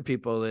talk to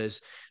people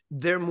is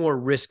they're more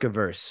risk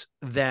averse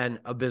than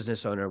a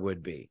business owner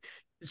would be.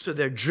 So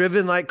they're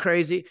driven like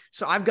crazy.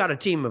 So I've got a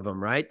team of them,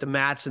 right? The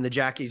Matts and the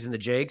Jackies and the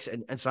Jakes.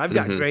 And so I've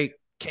got great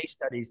case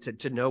studies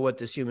to know what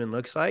this human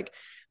looks like.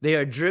 They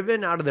are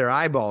driven out of their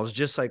eyeballs,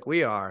 just like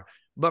we are.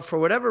 But for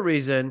whatever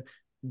reason,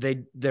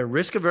 they're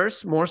risk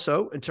averse more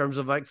so in terms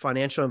of like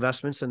financial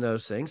investments and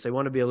those things. They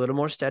want to be a little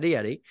more steady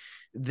Eddie.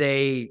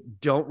 They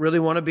don't really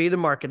want to be the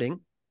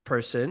marketing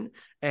person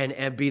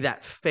and be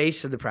that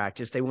face of the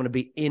practice. They want to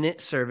be in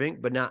it serving,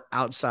 but not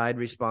outside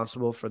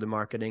responsible for the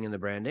marketing and the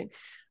branding.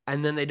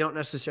 And then they don't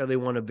necessarily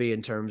want to be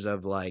in terms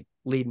of like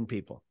leading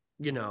people,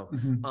 and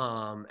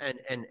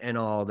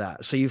all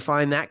that. So you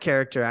find that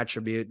character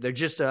attribute. They're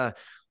just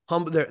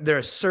humble. They're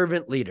a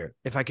servant leader.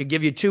 If I could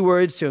give you 2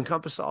 words to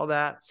encompass all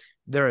that,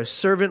 they're a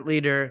servant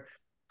leader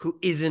who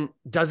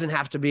doesn't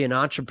have to be an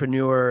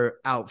entrepreneur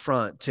out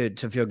front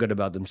to feel good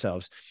about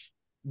themselves.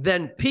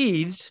 Then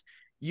peds,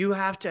 you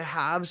have to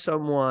have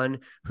someone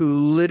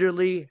who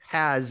literally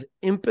has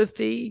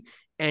empathy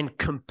and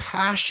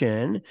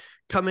compassion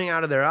coming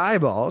out of their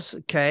eyeballs.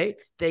 Okay.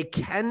 They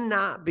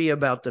cannot be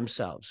about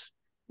themselves.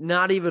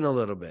 Not even a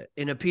little bit.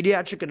 In a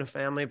pediatric and a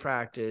family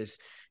practice,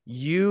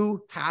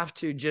 you have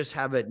to just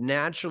have it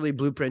naturally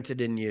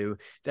blueprinted in you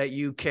that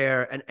you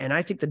care. And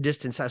I think the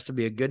distance has to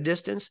be a good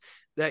distance,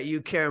 that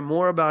you care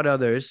more about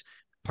others,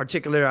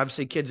 particularly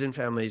obviously kids and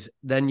families,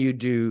 than you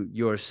do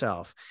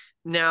yourself.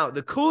 Now,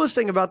 the coolest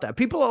thing about that,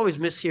 people always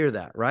mishear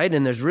that, right?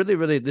 And there's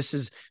really, this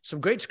is some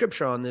great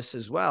scripture on this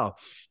as well.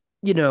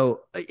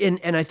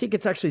 And I think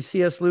it's actually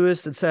C.S.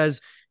 Lewis that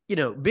says,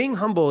 being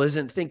humble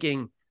isn't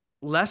thinking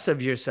less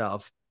of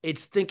yourself.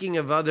 It's thinking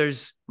of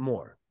others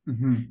more.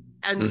 Mm-hmm.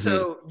 And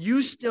so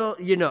you still,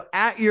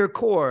 at your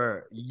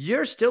core,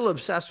 you're still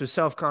obsessed with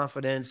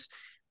self-confidence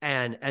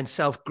and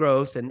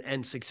self-growth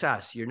and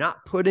success. You're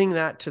not putting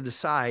that to the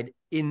side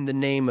in the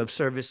name of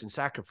service and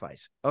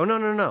sacrifice. Oh,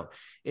 no.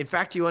 In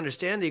fact, you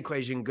understand the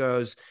equation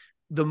goes,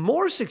 the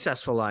more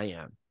successful I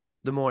am,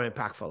 the more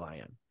impactful I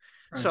am.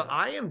 Right. So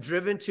I am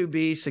driven to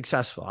be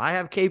successful. I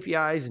have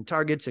KPIs and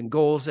targets and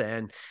goals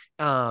and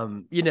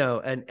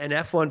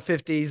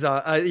F-150s,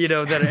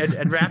 that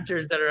and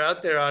Raptors that are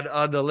out there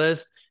on the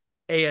list.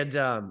 And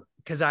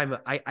because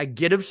I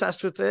get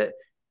obsessed with it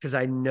because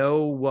I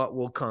know what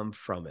will come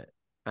from it.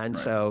 And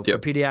right. So for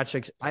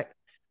pediatrics,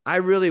 I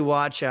really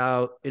watch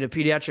out in a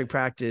pediatric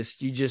practice.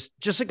 You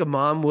just like a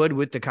mom would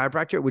with the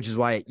chiropractor, which is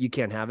why you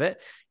can't have it.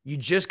 You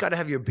just got to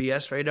have your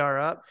BS radar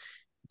up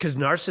because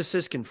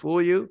narcissists can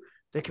fool you.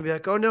 They can be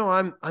like, oh no,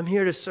 I'm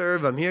here to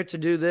serve. I'm here to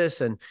do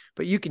this.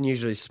 But you can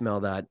usually smell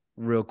that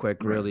real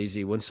quick, real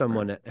easy when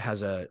someone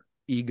has a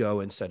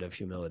ego instead of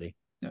humility.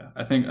 Yeah.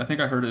 I think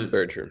I heard it.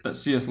 Very true. That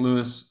C.S.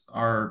 Lewis,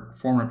 our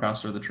former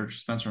pastor of the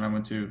church Spencer and I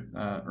went to,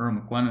 Earl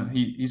McLennan,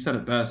 he said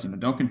it best,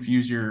 don't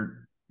confuse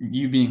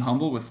you being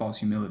humble with false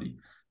humility.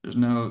 There's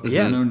no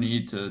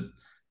need to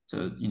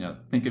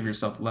think of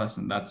yourself less.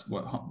 And that's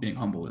what being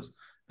humble is.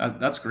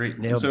 That's great.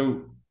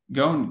 So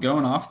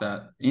going off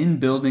that, in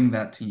building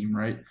that team,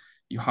 right?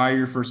 You hire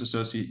your first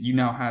associate, you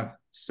now have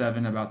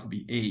 7, about to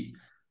be 8.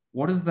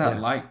 What is that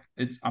like?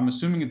 I'm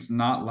assuming it's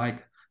not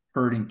like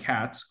herding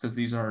cats, because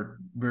these are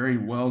very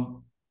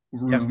well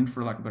groomed,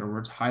 for lack of better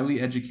words, highly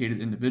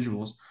educated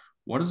individuals.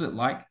 What is it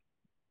like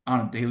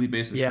on a daily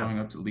basis showing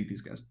up to lead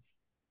these guys?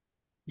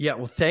 Yeah,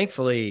 well,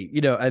 thankfully,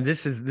 and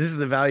this is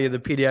the value of the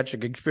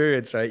pediatric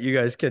experience, right? You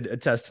guys can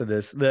attest to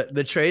this.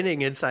 The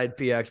training inside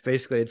PX,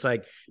 basically, it's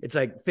like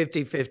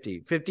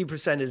 50-50.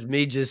 50% is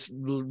me just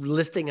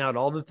listing out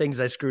all the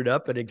things I screwed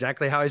up and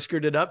exactly how I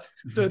screwed it up.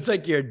 So it's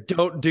like your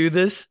don't do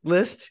this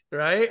list,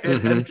 right?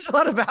 And there's a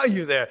lot of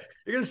value there.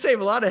 You're going to save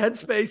a lot of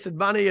headspace and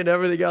money and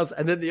everything else.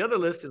 And then the other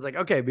list is like,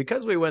 okay,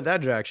 because we went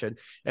that direction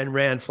and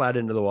ran flat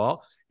into the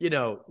wall,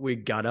 we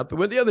got up and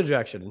went the other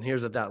direction, and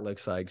here's what that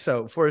looks like.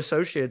 So for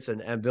associates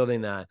and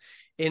building that,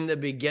 in the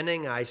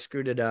beginning, I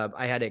screwed it up.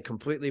 I had it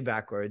completely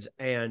backwards.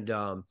 And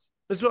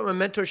this is what my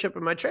mentorship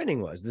and my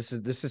training was.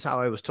 This is how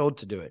I was told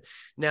to do it.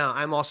 Now,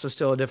 I'm also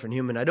still a different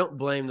human. I don't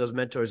blame those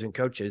mentors and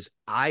coaches.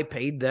 I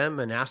paid them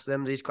and asked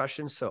them these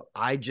questions. So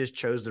I just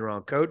chose the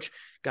wrong coach,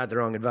 got the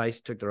wrong advice,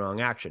 took the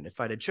wrong action.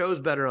 If I'd have chose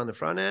better on the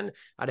front end,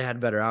 I'd have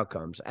had better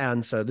outcomes.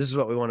 And so this is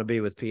what we want to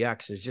be with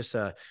PX, is just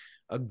a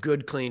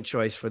good, clean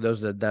choice for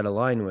those that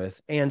align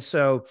with. And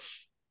so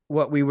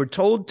what we were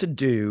told to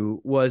do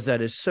was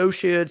that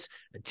associates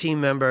and team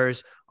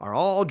members are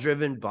all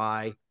driven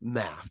by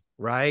math,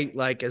 right?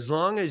 Like, as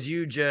long as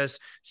you just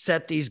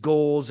set these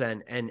goals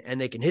and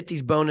they can hit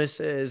these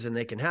bonuses and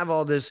they can have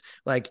all this,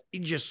 like,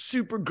 just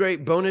super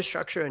great bonus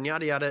structure and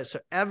yada, yada.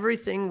 So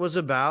everything was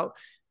about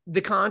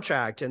the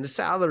contract and the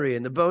salary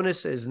and the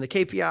bonuses and the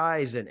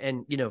KPIs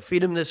and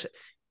feed them this.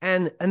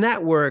 And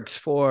that works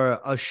for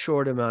a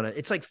short amount of,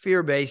 it's like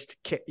fear-based,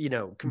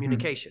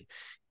 communication.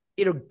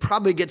 It'll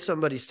probably get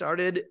somebody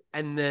started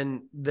and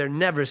then they're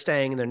never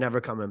staying and they're never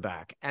coming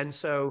back. And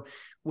so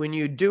when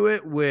you do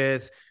it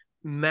with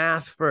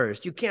math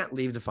first, you can't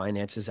leave the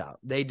finances out.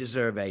 They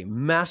deserve a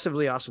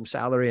massively awesome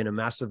salary and a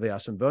massively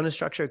awesome bonus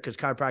structure, because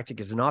chiropractic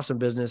is an awesome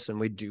business and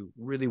we do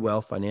really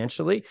well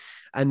financially,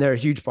 and they're a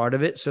huge part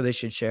of it. So they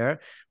should share.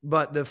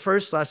 But the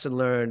first lesson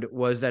learned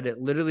was that it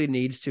literally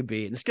needs to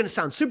be, and it's going to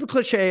sound super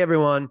cliche,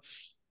 everyone,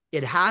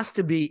 it has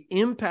to be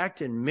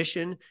impact and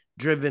mission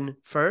driven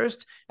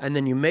first. And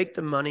then you make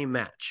the money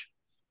match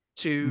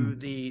to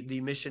the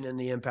mission and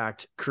the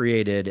impact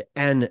created.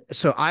 And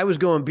so I was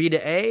going B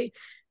to A,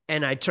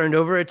 and I turned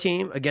over a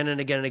team again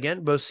and again and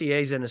again, both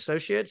CAs and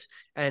associates,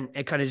 and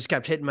it kind of just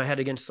kept hitting my head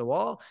against the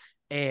wall.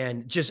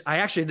 And I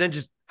actually then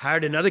just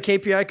hired another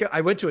KPI.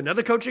 I went to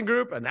another coaching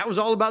group, and that was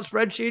all about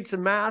spreadsheets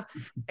and math.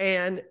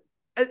 And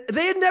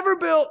they had never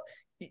built,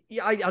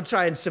 I'll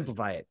try and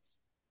simplify it.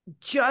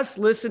 just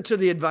listen to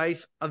the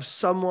advice of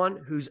someone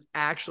who's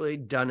actually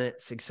done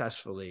it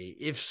successfly.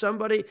 If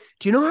somebody,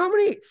 do you know how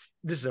many,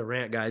 this is a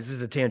rant, guys, this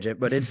is a tangent,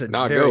 but it's a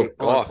very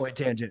on point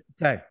tangent.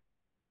 Okay.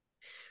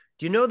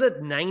 Do you know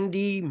that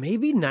 90,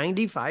 maybe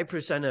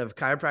 95% of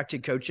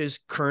chiropractic coaches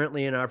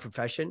currently in our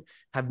profession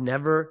have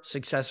never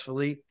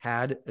successfully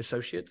had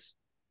associates?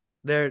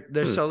 They're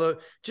solo.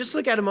 Just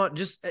look at them on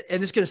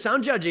and it's going to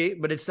sound judgy,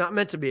 but it's not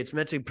meant to be. It's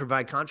meant to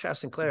provide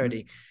contrast and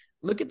clarity.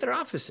 Look at their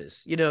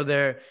offices. You know,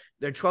 they're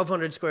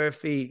 1,200 square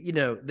feet. You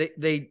know,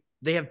 they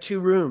have 2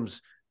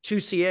 rooms, 2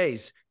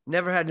 CAs,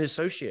 never had an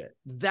associate.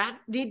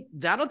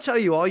 That'll tell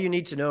you all you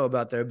need to know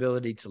about their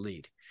ability to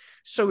lead.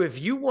 So if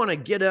you want to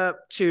get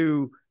up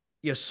to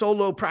your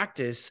solo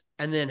practice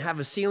and then have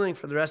a ceiling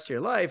for the rest of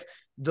your life,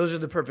 those are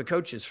the perfect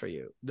coaches for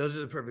you. Those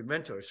are the perfect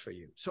mentors for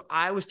you. So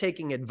I was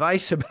taking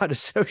advice about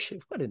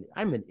associate.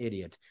 I'm an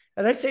idiot.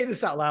 And I say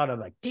this out loud. I'm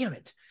like, damn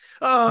it.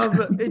 I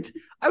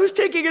was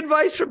taking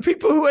advice from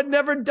people who had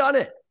never done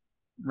it.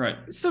 Right.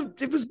 So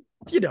it was,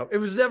 it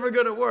was never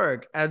going to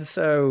work. And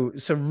so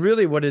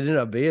really what it ended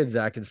up being,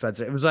 Zach and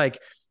Spencer, it was like,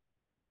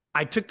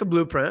 I took the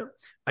blueprint,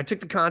 I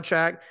took the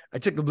contract, I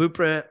took the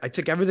blueprint, I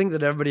took everything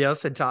that everybody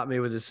else had taught me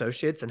with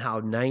associates and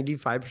how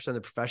 95% of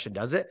the profession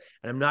does it.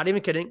 And I'm not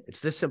even kidding.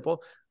 It's this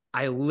simple.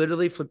 I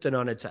literally flipped it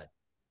on its head.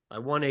 I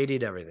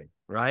 180'd everything,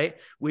 right?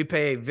 We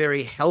pay a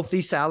very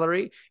healthy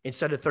salary.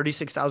 Instead of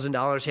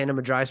 $36,000, hand them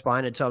a dry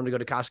spine and tell them to go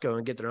to Costco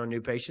and get their own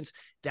new patients.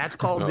 That's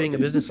called being a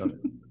business owner.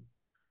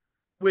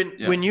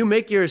 When you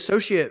make your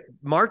associate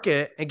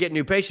market and get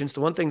new patients,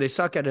 the one thing they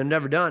suck at and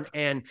never done,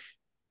 and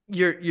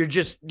you're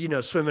just,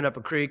 swimming up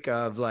a creek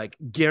of like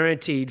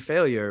guaranteed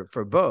failure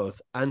for both.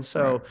 And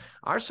so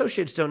our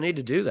associates don't need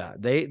to do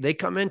that. They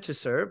come in to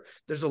serve.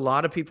 There's a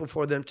lot of people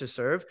for them to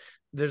serve.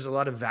 There's a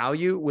lot of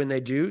value when they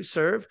do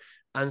serve.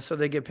 And so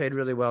they get paid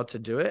really well to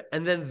do it.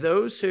 And then and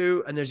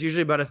there's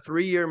usually about a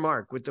 3-year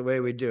mark with the way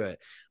we do it.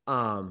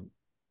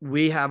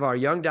 We have our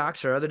young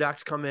docs or other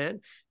docs come in.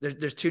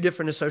 There's 2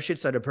 different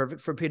associates that are perfect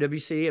for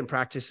PWC and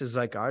practices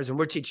like ours. And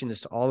we're teaching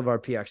this to all of our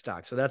PX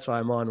docs. So that's why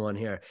I'm on one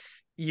here.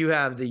 You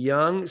have the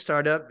young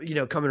startup,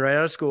 coming right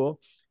out of school.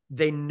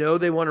 They know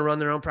they want to run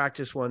their own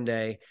practice one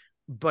day,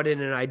 but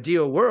in an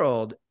ideal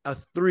world, a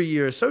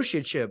 3-year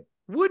associateship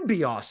would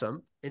be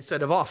awesome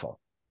instead of awful,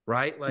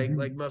 right? Like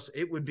most,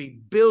 it would be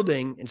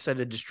building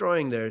instead of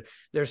destroying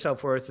their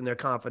self-worth and their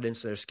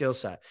confidence, their skill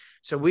set.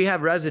 So we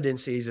have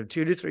residencies of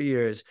 2 to 3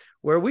 years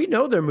where we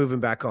know they're moving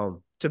back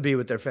home to be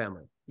with their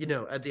family,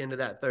 at the end of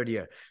that 3rd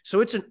year. So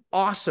it's an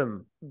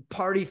awesome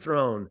party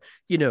thrown,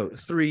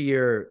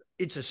 3-year.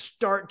 It's a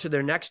start to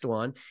their next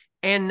one.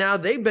 And now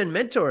they've been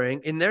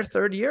mentoring in their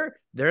 3rd year.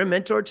 They're a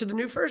mentor to the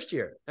new 1st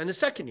year and the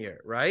 2nd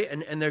year, right?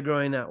 And they're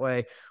growing that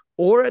way.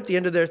 Or at the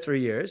end of their 3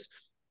 years,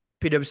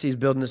 PwC is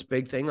building this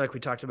big thing like we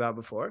talked about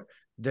before.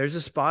 There's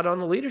a spot on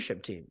the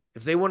leadership team.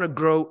 If they want to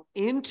grow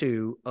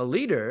into a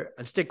leader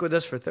and stick with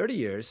us for 30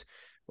 years,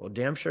 well,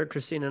 damn sure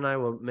Christine and I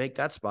will make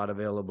that spot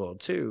available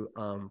too,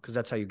 because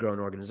that's how you grow an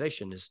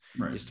organization is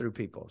through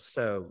people.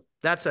 So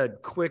that's a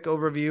quick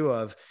overview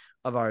of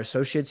our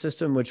associate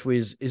system, which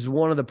is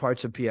one of the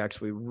parts of PX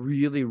we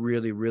really,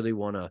 really, really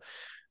want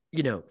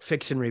to,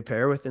 fix and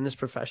repair within this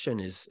profession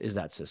is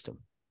that system.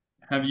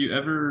 Have you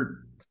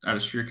ever, out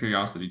of sheer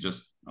curiosity,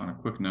 just on a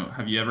quick note,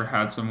 have you ever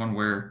had someone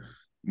where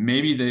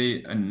maybe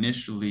they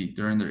initially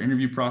during their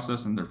interview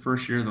process in their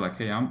 1st year, they're like,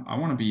 hey, I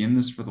want to be in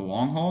this for the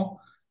long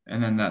haul.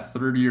 And then that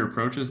 3rd year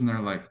approaches and they're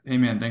like, hey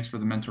man, thanks for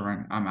the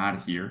mentoring. I'm out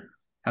of here.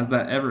 Has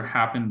that ever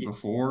happened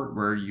before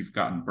where you've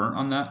gotten burnt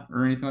on that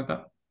or anything like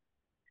that?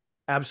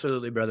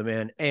 Absolutely, brother,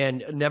 man.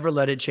 And never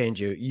let it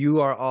change you.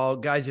 You are all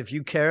guys. If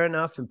you care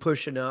enough and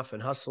push enough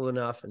and hustle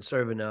enough and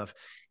serve enough,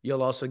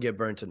 you'll also get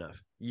burnt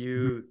enough.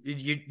 You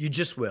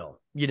just will.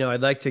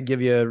 I'd like to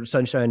give you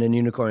sunshine and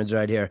unicorns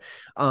right here.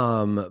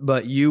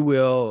 But you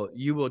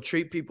will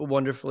treat people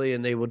wonderfully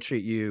and they will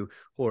treat you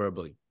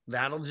horribly.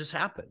 That'll just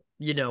happen,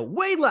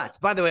 way less,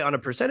 by the way, on a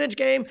percentage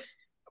game,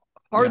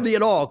 hardly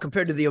at all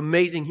compared to the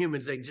amazing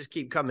humans that just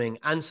keep coming.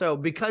 And so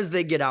because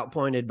they get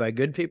outpointed by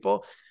good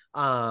people,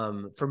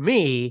 for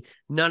me,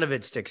 none of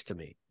it sticks to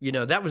me.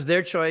 That was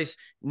their choice.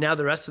 Now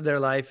the rest of their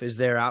life is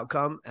their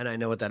outcome. And I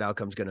know what that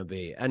outcome is going to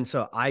be. And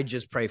so I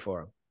just pray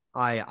for them.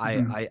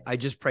 I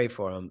just pray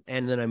for them.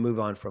 And then I move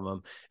on from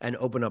them and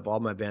open up all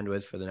my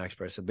bandwidth for the next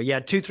person. But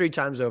 2-3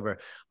 times over,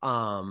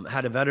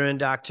 had a veteran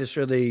doc just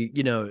really,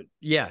 2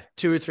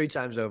 or 3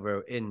 times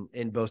over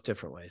in both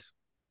different ways.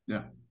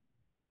 Yeah.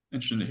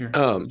 Interesting to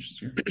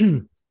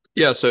hear.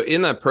 Yeah. So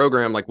in that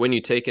program, like when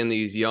you take in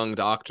these young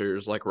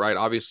doctors, like, right,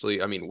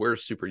 obviously, I mean, we're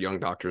super young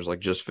doctors, like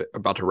just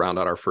about to round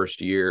out our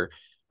 1st year.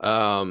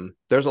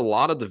 There's a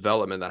lot of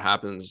development that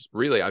happens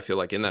really, I feel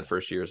like in that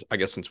 1st year, I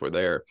guess, since we're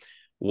there.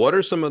 What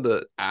are some of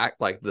the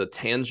the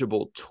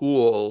tangible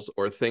tools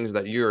or things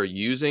that you're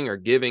using or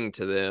giving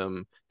to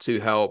them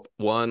to help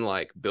one,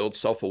 like build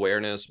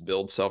self-awareness,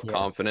 build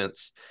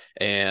self-confidence,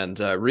 and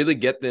really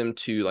get them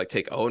to like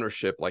take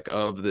ownership like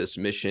of this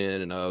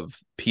mission and of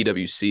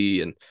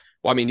PwC? And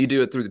well, I mean, you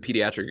do it through the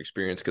pediatric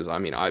experience because I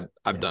mean,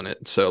 I've done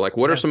it. So like,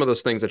 what are some of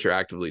those things that you're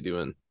actively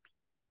doing?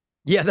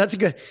 Yeah, that's a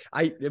good.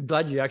 I'm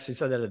glad you actually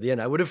said that at the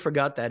end. I would have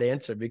forgot that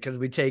answer because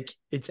we take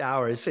it's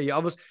ours. So you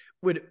almost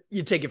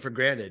you take it for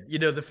granted,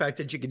 the fact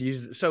that you could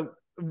use it. So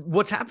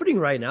what's happening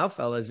right now,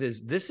 fellas,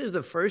 is this is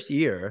the first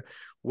year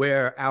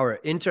where our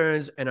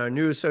interns and our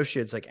new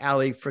associates like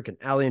Allie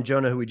and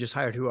Jonah, who we just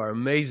hired, who are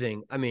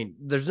amazing. I mean,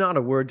 there's not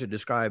a word to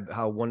describe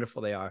how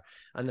wonderful they are.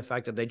 And the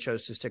fact that they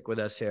chose to stick with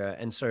us here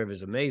and serve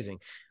is amazing.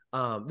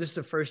 This is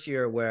the first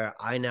year where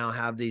I now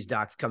have these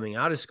docs coming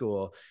out of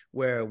school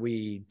where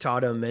we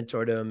taught them,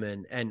 mentored them,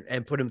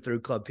 and put them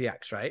through Club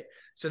PX, right?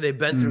 So they've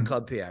been through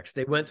Club PX.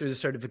 They went through the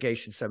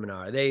certification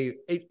seminar.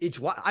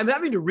 I'm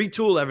having to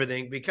retool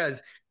everything because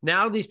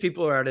now these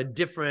people are at a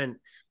different,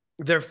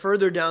 they're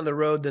further down the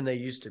road than they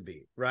used to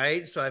be,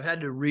 right? So I've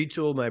had to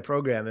retool my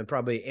program and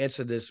probably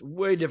answer this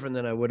way different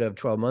than I would have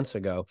 12 months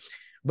ago.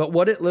 But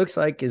what it looks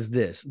like is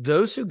this: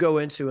 those who go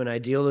into an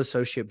ideal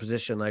associate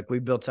position, like we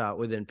built out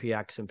within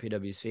PX and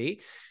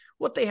PwC,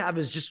 what they have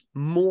is just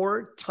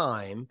more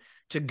time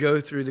to go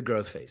through the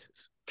growth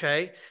phases.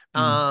 Okay.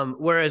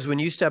 Whereas when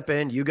you step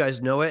in, you guys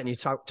know it, and you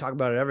talk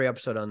about it every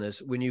episode on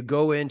this. When you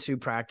go into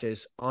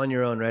practice on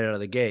your own right out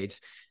of the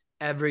gates,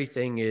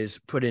 everything is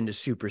put into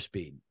super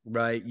speed,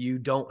 right? You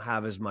don't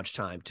have as much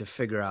time to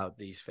figure out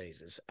these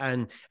phases.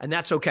 And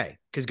that's okay,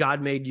 because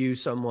God made you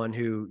someone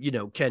who,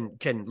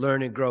 can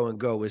learn and grow and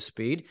go with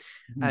speed.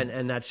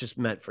 And that's just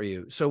meant for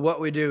you. So what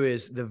we do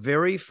is the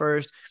very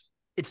first,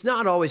 it's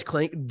not always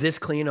this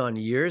clean on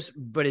years,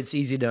 but it's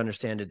easy to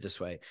understand it this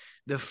way.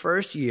 The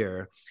first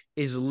year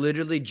is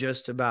literally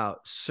just about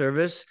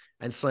service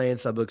and slaying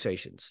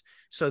subluxations.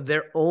 So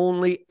they're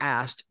only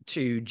asked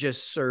to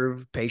just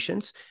serve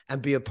patients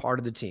and be a part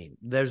of the team.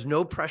 There's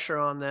no pressure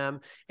on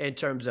them in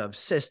terms of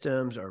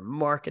systems or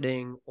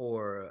marketing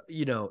or,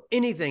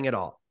 anything at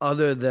all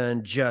other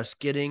than just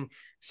getting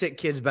sick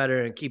kids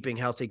better and keeping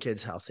healthy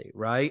kids healthy,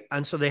 right?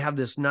 And so they have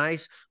this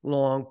nice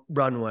long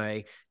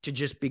runway to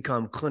just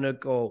become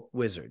clinical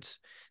wizards.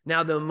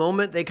 Now, the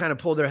moment they kind of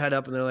pull their head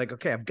up and they're like,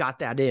 okay, I've got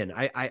that in.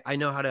 I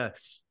know how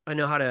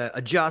to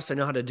adjust. I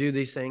know how to do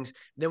these things.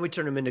 Then we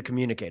turn them into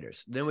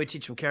communicators. Then we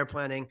teach them care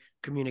planning,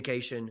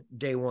 communication,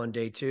 day 1,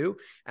 day 2,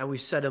 and we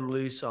set them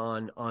loose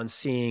on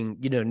seeing,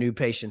 new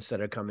patients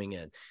that are coming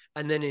in.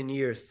 And then in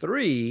year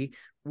 3,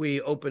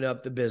 we open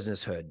up the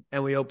business hood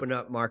and we open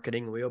up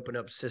marketing, we open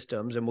up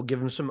systems, and we'll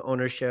give them some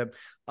ownership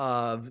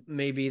of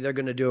maybe they're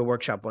going to do a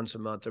workshop once a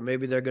month, or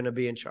maybe they're going to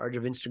be in charge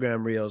of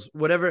Instagram reels,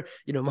 whatever,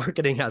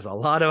 marketing has a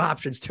lot of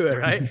options to it,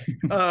 right?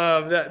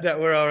 that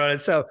we're all running.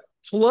 So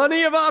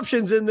plenty of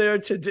options in there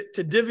to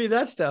divvy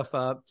that stuff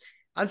up.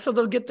 And so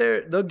they'll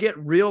get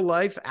real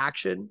life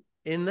action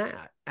in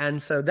that.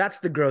 And so that's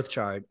the growth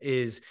chart,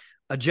 is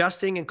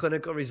adjusting in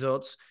clinical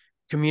results,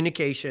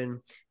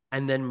 communication,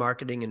 and then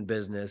marketing and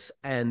business.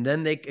 And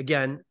then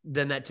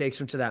then that takes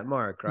them to that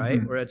mark,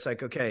 right? Where it's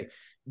like, okay,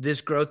 this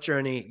growth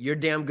journey, you're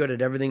damn good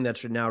at everything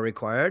that's now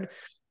required.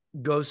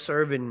 Go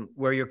serve in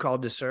where you're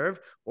called to serve,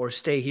 or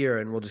stay here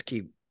and we'll just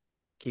keep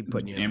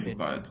putting you in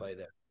play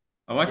there.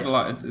 I like it a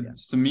lot.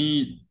 It's to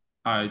me,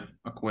 I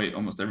equate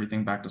almost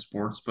everything back to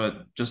sports,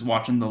 but just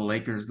watching the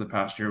Lakers the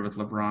past year with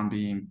LeBron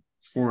being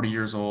 40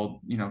 years old,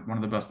 one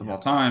of the best of all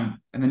time.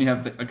 And then you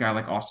have a guy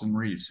like Austin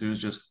Reeves,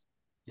 who's just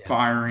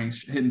firing,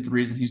 hitting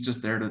threes, and he's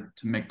just there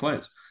to make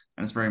plays.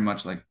 And it's very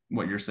much like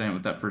what you're saying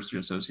with that first year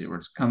associate, where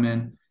it's come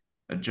in,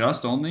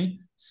 adjust only,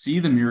 see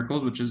the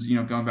miracles, which is,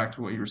 going back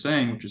to what you were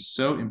saying, which is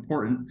so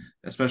important,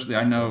 especially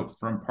I know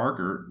from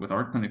Parker with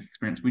our clinic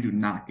experience, we do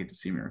not get to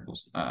see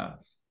miracles.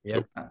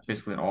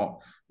 Basically at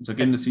all. And so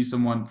getting to see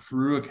someone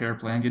through a care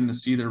plan, getting to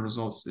see their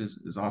results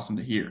is awesome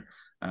to hear.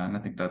 And I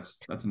think that's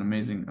an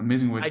amazing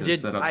way to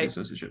set up the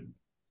associateship.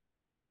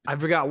 I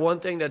forgot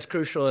one thing that's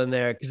crucial in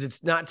there, because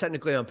it's not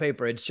technically on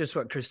paper. It's just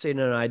what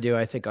Christina and I do,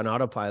 I think, on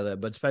autopilot.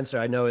 But Spencer,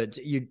 I know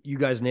you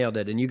guys nailed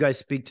it, and you guys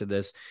speak to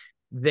this.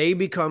 They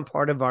become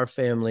part of our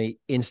family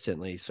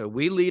instantly. So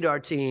we lead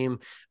our team.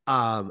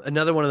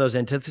 Another one of those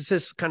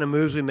antithesis kind of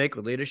moves we make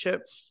with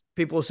leadership.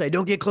 People say,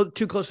 don't get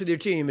too close with your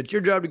team. It's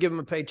your job to give them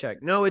a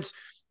paycheck. No, it's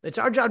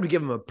our job to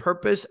give them a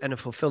purpose and a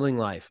fulfilling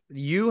life.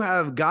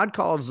 God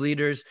calls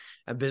leaders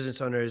and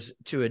business owners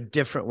to a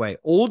different way.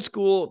 Old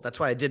school, that's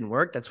why it didn't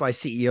work. That's why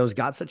CEOs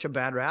got such a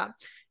bad rap.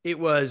 It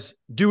was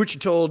do what you're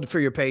told for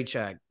your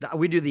paycheck.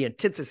 We do the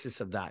antithesis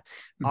of that.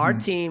 Our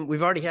team,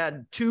 we've already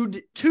had two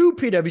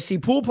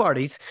PwC pool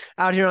parties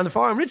out here on the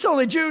farm. It's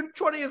only June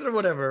 20th or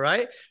whatever,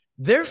 right?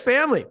 They're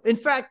family. In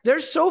fact,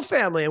 they're so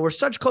family, and we're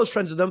such close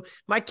friends with them.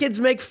 My kids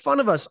make fun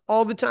of us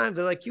all the time.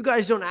 They're like, you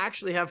guys don't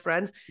actually have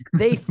friends.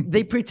 They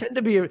pretend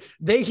to be.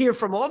 They hear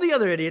from all the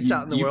other idiots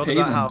out in the world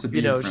about how,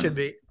 should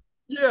be.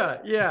 Yeah.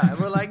 And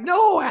we're like,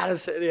 no,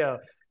 Addison,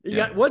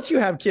 once you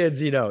have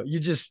kids, you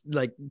just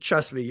like,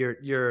 trust me,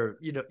 your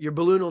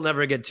balloon will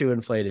never get too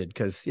inflated,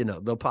 because,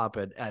 they'll pop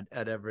it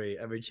at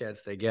every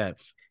chance they get.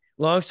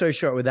 Long story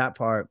short with that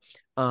part,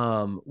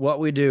 what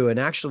we do, and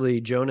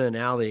actually Jonah and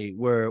Allie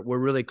were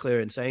really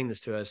clear in saying this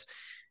to us.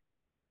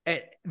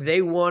 And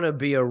they want to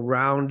be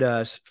around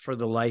us for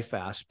the life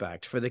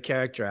aspect, for the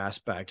character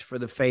aspect, for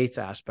the faith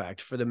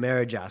aspect, for the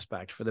marriage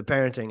aspect, for the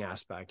parenting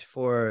aspect,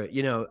 for,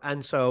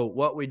 and so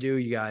what we do,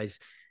 you guys,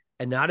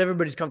 and not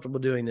everybody's comfortable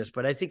doing this,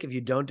 but I think if you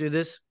don't do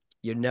this,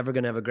 you're never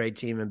going to have a great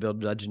team and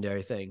build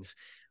legendary things.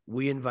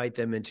 We invite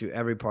them into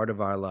every part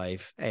of our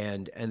life,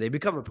 and they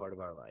become a part of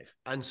our life.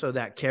 And so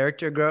that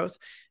character growth,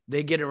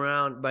 they get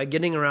around by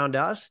getting around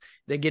us.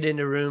 They get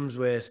into rooms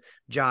with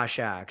Josh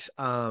Axe.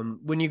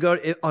 When you go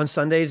on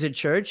Sundays at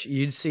church,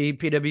 you'd see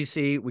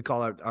PWC. We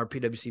call our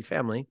PWC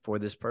family for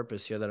this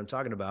purpose here that I'm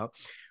talking about.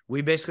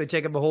 We basically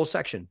take up a whole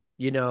section,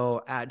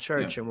 at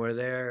church, and we're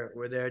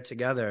there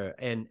together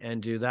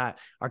and do that.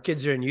 Our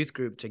kids are in youth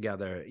group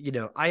together.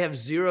 I have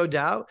zero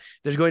doubt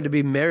there's going to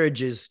be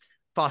marriages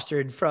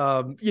fostered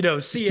from,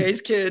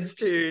 CA's kids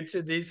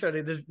to these sort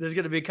of, there's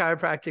going to be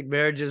chiropractic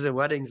marriages and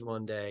weddings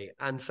one day.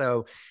 And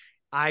so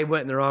I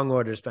went in the wrong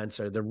order,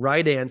 Spencer. The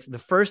right answer, the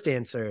first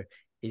answer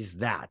is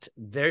that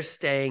they're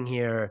staying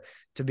here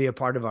to be a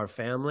part of our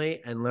family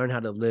and learn how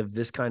to live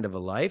this kind of a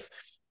life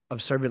of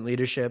servant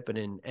leadership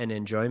and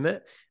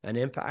enjoyment and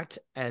impact.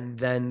 And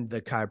then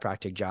the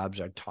chiropractic jobs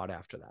are taught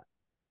after that.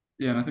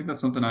 Yeah, and I think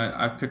that's something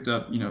I've picked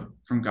up,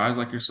 from guys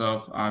like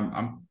yourself.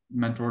 I'm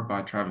mentored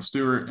by Travis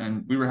Stewart,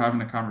 and we were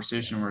having a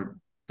conversation where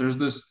there's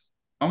this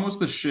almost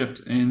the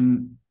shift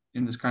in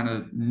this kind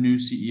of new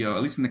CEO,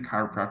 at least in the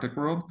chiropractic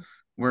world,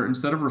 where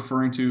instead of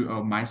referring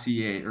to my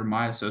CA or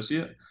my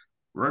associate,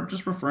 we're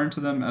just referring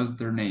to them as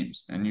their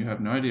names, and you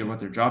have no idea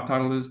what their job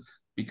title is,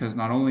 because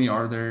not only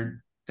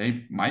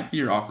they might be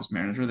your office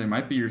manager, they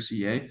might be your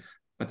CA,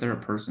 but they're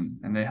a person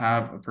and they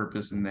have a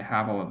purpose and they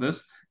have all of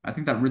this. I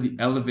think that really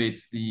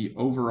elevates the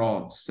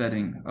overall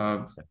setting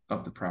of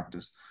the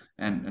practice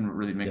and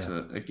really makes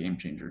a game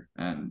changer.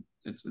 And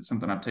it's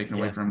something I've taken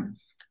away from.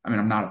 I mean,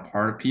 I'm not a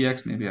part of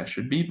PX, maybe I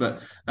should be,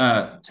 but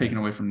taken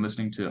away from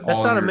listening to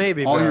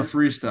all your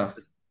free stuff.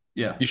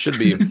 Yeah, you should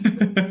be.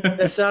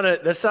 That's not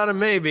a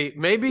maybe.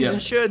 Maybes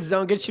and shoulds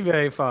don't get you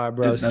very far,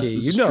 broski.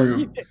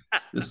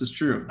 This is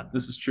true.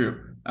 This is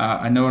true.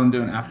 I know what I'm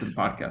doing after the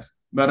podcast,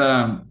 but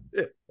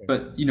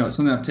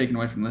something I've taken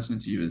away from listening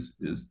to you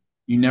is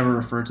you never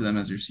refer to them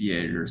as your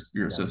CA or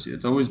your associate.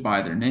 It's always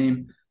by their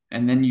name,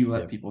 and then you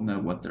let people know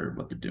what they're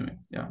doing.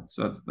 Yeah,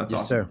 so that's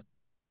awesome. Sir.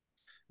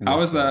 How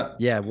is that?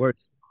 Yeah,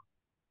 words.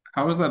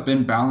 How has that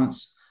been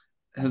balanced?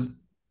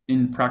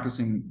 In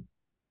practicing,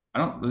 I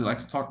don't really like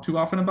to talk too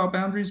often about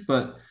boundaries,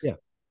 but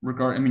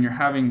you're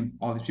having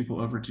all these people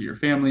over to your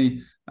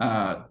family.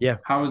 How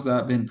has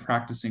that been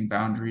practicing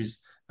boundaries,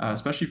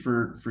 especially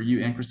for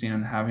you and Christina,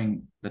 and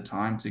having the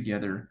time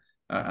together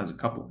as a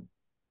couple?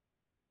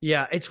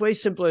 Yeah, it's way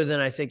simpler than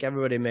I think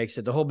everybody makes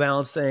it. The whole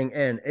balance thing,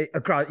 and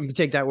across, you can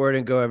take that word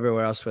and go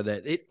everywhere else with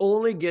it. It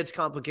only gets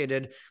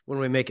complicated when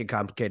we make it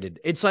complicated.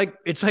 It's like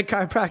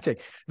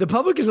chiropractic. The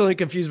public is only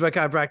confused by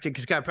chiropractic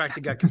because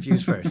chiropractic got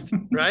confused first,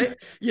 right?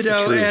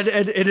 And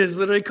it is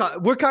literally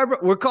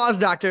we're cause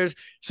doctors,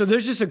 so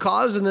there's just a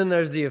cause and then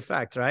there's the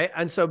effect, right?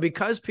 And so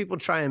because people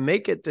try and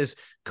make it this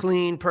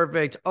clean,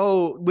 perfect,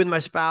 with my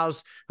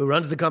spouse who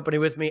runs the company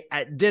with me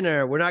at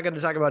dinner, we're not going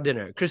to talk about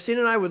dinner.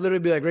 Christina and I would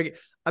literally be like, Ricky,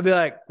 I'd be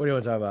like, what do you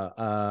want to talk about?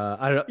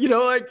 I don't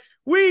know.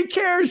 We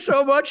care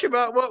so much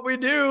about what we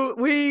do.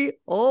 We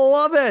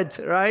love it,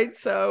 right?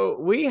 So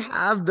we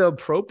have the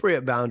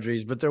appropriate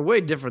boundaries, but they're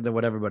way different than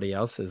what everybody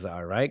else's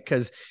are, right?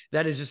 Because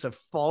that is just a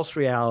false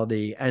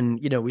reality. And,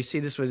 we see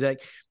this with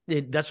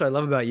that's what I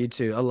love about you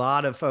two. A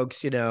lot of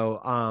folks,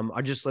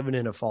 are just living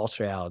in a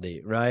false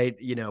reality, right?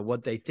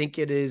 What they think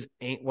it is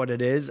ain't what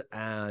it is.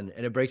 And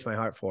it breaks my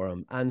heart for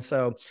them. And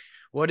so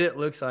what it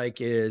looks like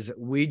is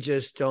we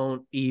just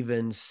don't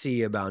even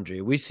see a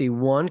boundary. We see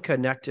one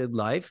connected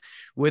life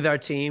with our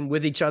team,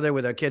 with each other,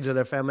 with our kids, with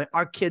our family.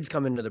 Our kids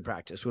come into the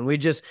practice. When we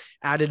just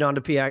added on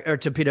to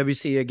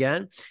PWC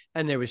again,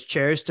 and there was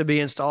chairs to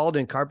be installed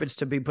and carpets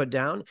to be put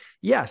down.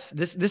 Yes,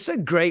 this is a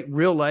great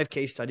real life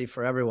case study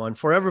for everyone,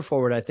 forever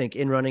forward, I think,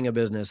 in running a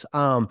business.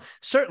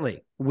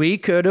 Certainly, we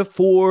could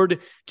afford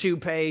to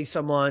pay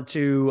someone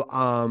to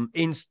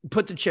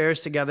put the chairs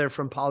together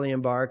from poly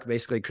and bark.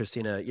 Basically,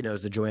 Christina,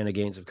 is the Joanna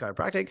Gaines of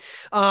chiropractic.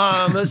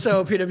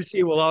 So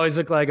PwC will always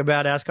look like a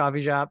badass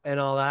coffee shop and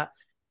all that.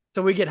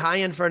 So we get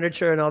high-end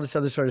furniture and all this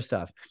other sort of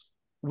stuff.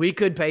 We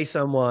could pay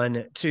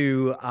someone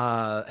to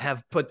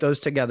have put those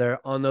together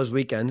on those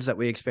weekends that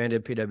we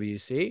expanded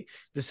PWC,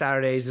 the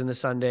Saturdays and the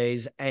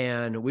Sundays,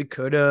 and we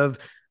could have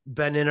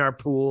been in our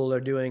pool or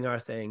doing our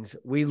things.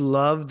 We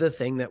love the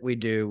thing that we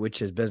do,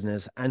 which is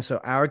business. And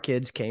so our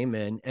kids came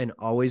in and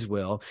always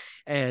will.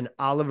 And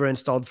Oliver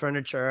installed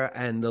furniture,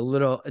 and the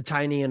little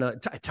Tiny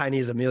Tiny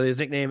is Amelia's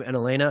nickname, and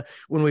Elena,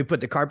 when we put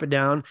the carpet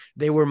down,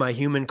 they were my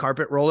human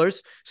carpet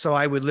rollers. So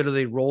I would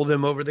literally roll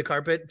them over the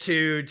carpet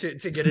to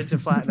get it to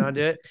flatten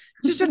onto it.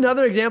 Just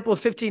another example.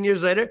 15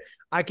 years later,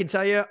 I can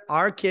tell you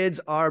our kids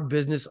are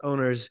business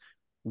owners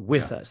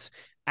with us.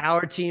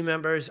 Our team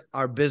members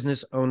are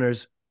business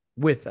owners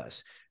with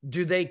us.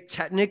 Do they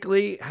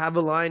technically have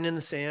a line in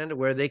the sand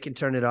where they can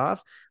turn it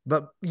off?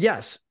 But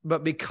yes,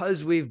 but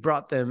because we've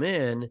brought them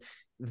in,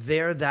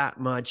 they're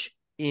that much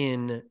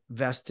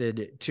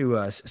invested to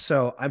us.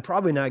 So I'm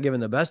probably not giving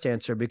the best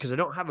answer because I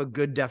don't have a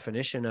good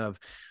definition of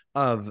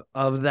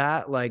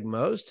that, like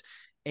most.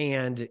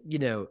 And,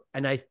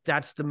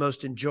 that's the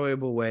most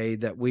enjoyable way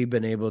that we've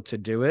been able to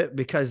do it,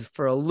 because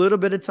for a little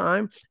bit of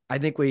time, I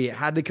think we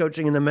had the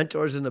coaching and the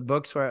mentors and the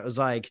books where it was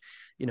like,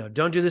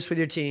 don't do this with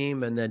your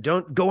team, and then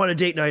don't go on a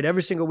date night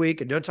every single week,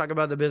 and don't talk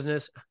about the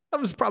business.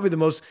 That was probably the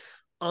most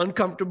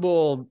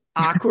uncomfortable,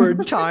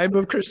 awkward time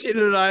of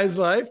Christina and I's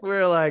life.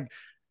 We're like,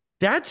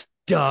 that's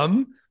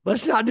dumb.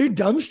 Let's not do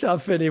dumb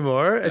stuff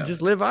anymore and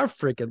just live our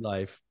freaking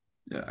life.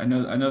 Yeah, I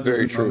know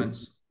there are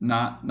moments,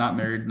 not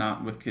married,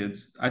 not with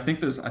kids. I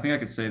think I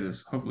could say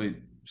this. Hopefully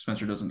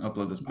Spencer doesn't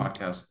upload this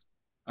podcast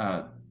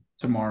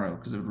tomorrow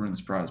because it would ruin the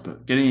surprise,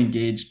 but getting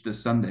engaged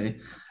this Sunday.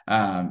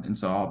 And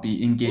so I'll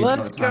be engaged by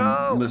the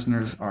time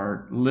listeners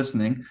are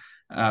listening.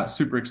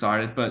 Super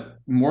excited. But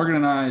Morgan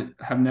and I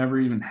have never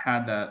even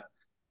had that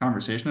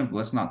conversation of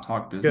let's not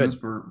talk business.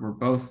 We're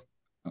both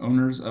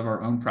owners of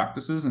our own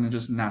practices, and it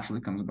just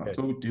naturally comes about.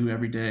 So we do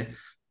every day.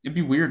 It'd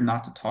be weird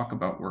not to talk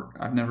about work.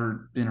 I've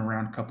never been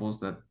around couples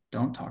that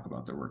don't talk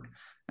about their work.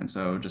 And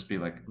so just be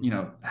like,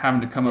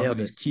 having to come up with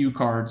these cue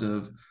cards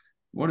of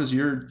what is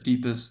your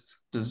deepest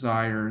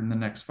desire in the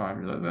next 5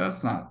 years?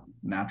 That's not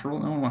natural.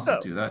 No one wants to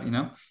do that,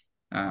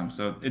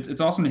 So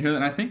it's awesome to hear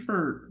that. And I think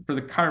for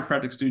the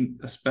chiropractic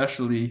student,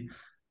 especially,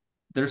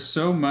 there's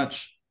so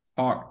much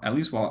talk, at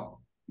least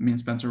while me and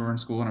Spencer were in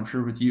school, and I'm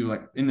sure with you,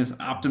 like in this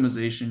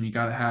optimization, you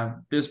got to have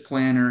this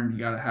planner, and you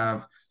got to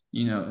have,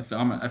 if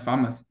I'm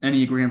a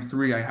Enneagram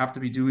 3, I have to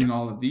be doing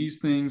all of these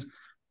things.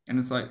 And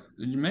it's like,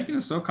 you're making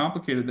it so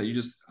complicated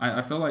that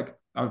I feel like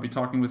I would be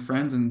talking with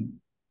friends and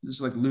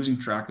it's like losing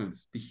track of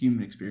the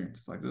human experience.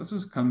 It's like, let's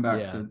just come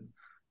back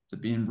to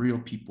being real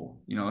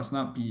people. Let's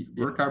not be,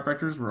 we're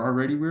chiropractors, we're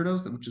already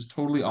weirdos, which is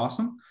totally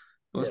awesome.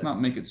 But let's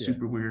not make it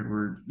super weird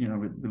where,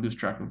 we lose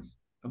track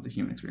of the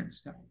human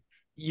experience.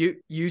 Yeah.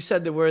 You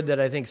said the word that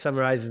I think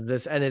summarizes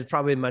this, and it's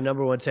probably my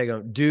number one take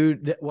on,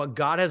 dude, what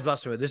God has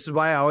blessed me with. This is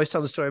why I always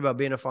tell the story about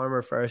being a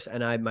farmer first.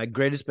 And my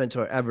greatest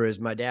mentor ever is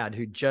my dad,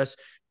 who just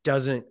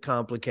doesn't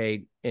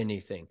complicate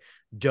anything.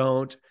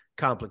 Don't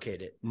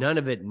complicate it. None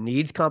of it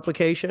needs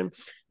complication.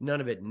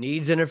 None of it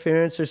needs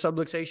interference or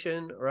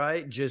subluxation,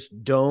 right?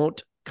 Just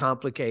don't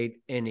complicate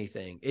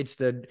anything.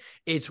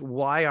 It's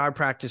why our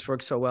practice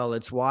works so well.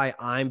 It's why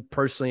I'm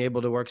personally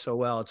able to work so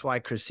well. It's why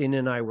Christina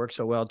and I work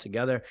so well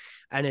together.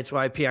 And it's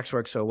why PX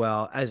works so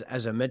well as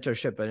a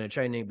mentorship and a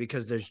training,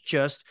 because there's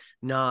just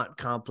not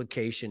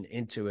complication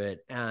into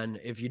it. And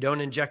if you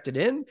don't inject it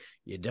in,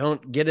 you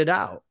don't get it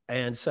out.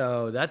 And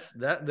so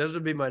those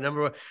would be my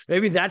number one.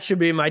 Maybe that should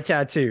be my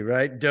tattoo,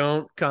 right?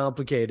 Don't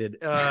complicate it.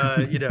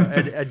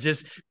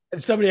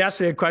 and somebody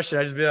asked me a question,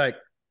 I'd just be like,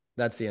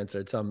 that's the answer.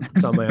 It's on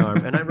my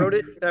arm. And I wrote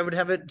it, I would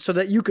have it so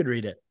that you could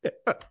read it.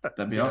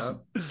 That'd be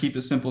awesome. Keep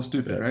it simple,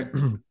 stupid, right?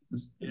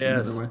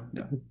 Yes. Way.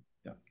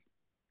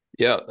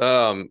 Yeah.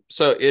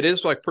 So it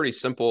is like pretty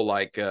simple.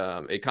 Like,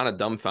 it kind of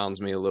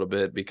dumbfounds me a little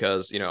bit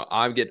because,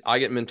 I get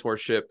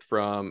mentorship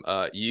from,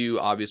 you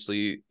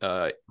obviously,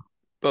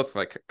 both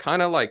like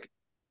kind of like,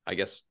 I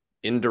guess,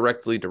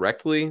 directly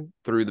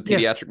through the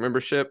pediatric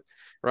membership.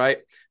 Right.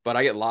 But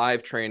I get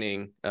live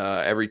training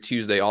every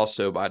Tuesday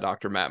also by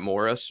Dr. Matt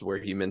Morris, where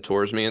he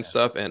mentors me and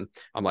stuff. And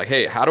I'm like,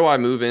 hey, how do I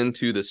move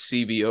into the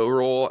CVO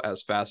role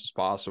as fast as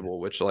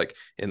possible? Which, like,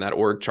 in that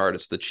org chart,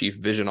 it's the chief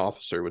vision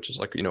officer, which is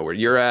like, where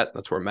you're at.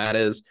 That's where Matt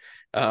is.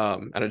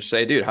 And I just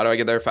say, dude, how do I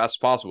get there as fast as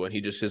possible? And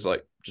he just is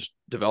like, just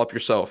develop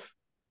yourself,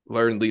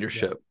 learn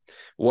leadership. Yeah.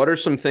 What are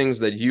some things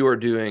that you are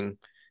doing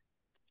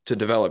to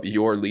develop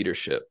your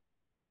leadership?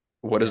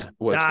 What's that?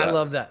 I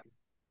love that.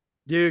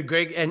 Dude,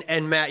 Greg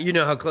and Matt,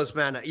 how close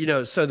Matt,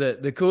 so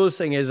the coolest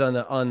thing is on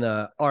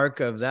the arc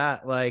of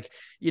that, like,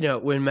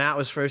 when Matt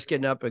was first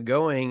getting up and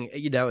going,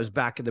 that was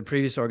back in the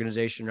previous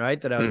organization, right?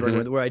 That I was working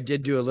with, where I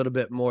did do a little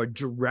bit more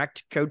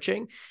direct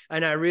coaching.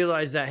 And I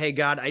realized that, hey,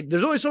 God,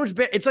 there's only so much,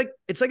 it's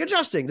like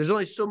adjusting. There's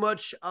only so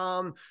much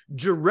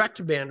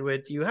direct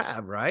bandwidth you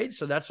have, right?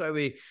 So that's why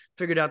we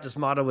figured out this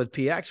model with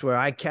PX, where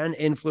I can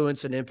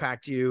influence and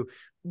impact you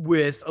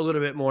with a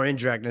little bit more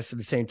indirectness at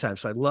the same time.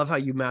 So I love how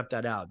you map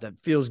that out. That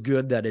feels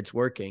good that it's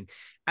working.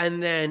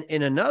 And then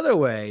in another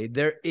way,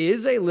 there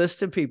is a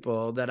list of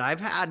people that I've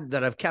had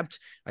that I've kept.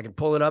 I can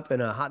pull it up in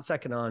a hot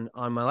second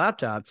on my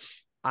laptop.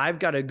 I've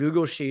got a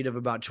Google sheet of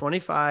about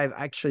 25,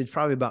 actually it's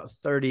probably about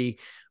 30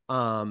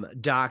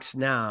 docs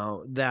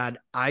now that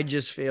I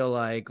just feel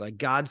like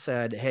God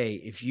said, hey,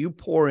 if you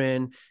pour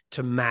in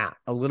to Matt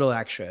a little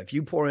extra, if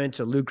you pour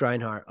into Luke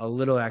Reinhardt a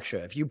little extra,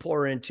 if you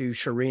pour into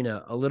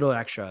Sharina a little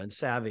extra and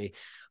Savvy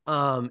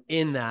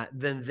in that,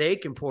 then they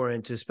can pour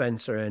into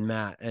Spencer and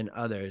Matt and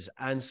others.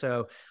 And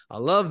so I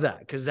love that,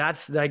 because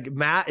that's like,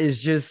 Matt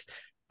is just,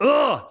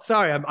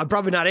 sorry, I'm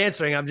probably not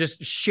answering. I'm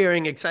just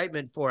sharing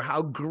excitement for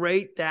how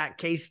great that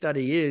case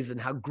study is and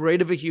how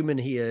great of a human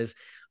he is.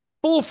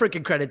 Full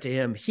freaking credit to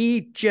him.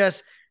 He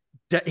just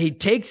He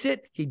takes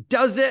it, he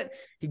does it,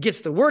 he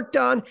gets the work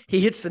done, he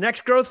hits the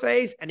next growth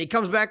phase, and he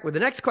comes back with the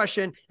next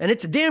question, and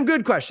it's a damn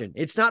good question.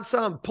 It's not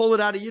some pull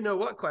it out of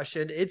what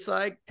question. It's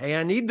like, hey,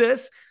 I need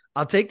this.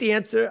 I'll take the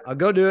answer. I'll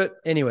go do it.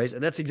 Anyways,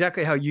 and that's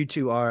exactly how you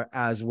two are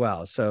as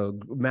well. So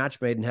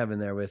match made in heaven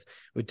there with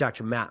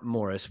Dr. Matt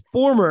Morris,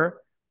 former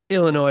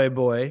Illinois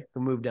boy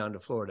who moved down to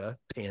Florida,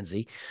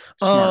 pansy.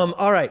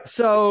 All right.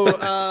 So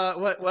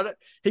what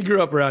he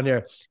grew up around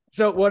here.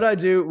 So what I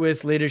do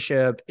with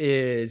leadership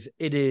is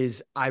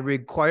I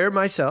require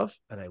myself,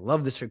 and I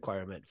love this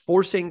requirement.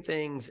 Forcing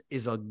things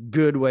is a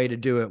good way to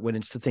do it when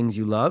it's the things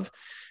you love.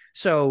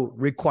 So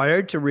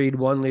required to read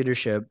one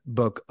leadership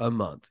book a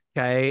month.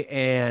 Okay.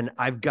 And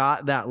I've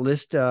got that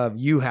list of,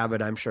 you have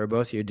it, I'm sure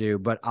both of you do,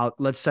 but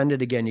let's send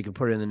it again. You can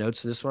put it in the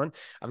notes of this one.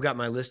 I've got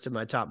my list of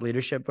my top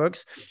leadership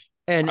books.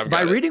 And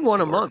by reading one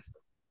a month,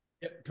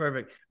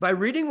 perfect. By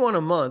reading one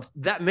a month,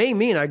 that may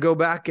mean I go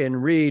back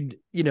and read,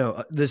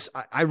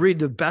 I read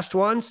the best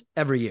ones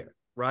every year,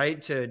 right?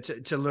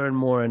 To learn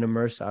more and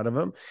immerse out of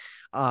them.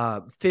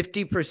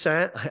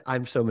 50%,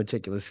 I'm so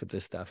meticulous with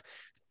this stuff.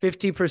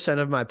 50%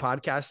 of my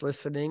podcast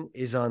listening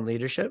is on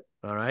leadership.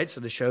 All right. So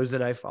the shows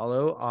that I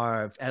follow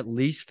are at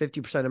least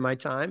 50% of my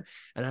time.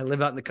 And I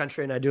live out in the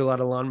country and I do a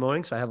lot of lawn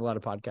mowing. So I have a lot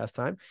of podcast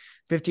time.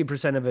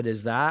 50% of it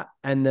is that.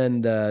 And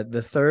then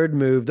the third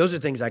move, those are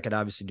things I could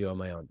obviously do on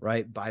my own,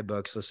 right? Buy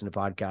books, listen to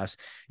podcasts,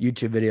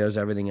 YouTube videos,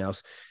 everything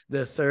else.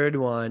 The third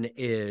one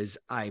is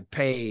I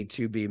pay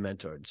to be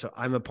mentored. So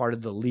I'm a part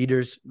of the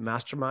Leaders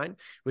Mastermind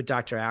with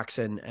Dr.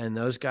 Axon and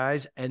those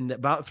guys. And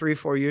about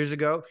 3-4 years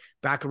ago,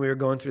 back when we were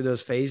going through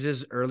those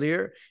phases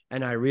earlier,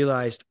 and I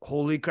realized,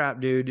 holy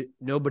crap, dude,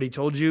 nobody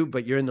told you,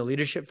 but you're in the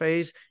leadership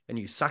phase and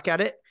you suck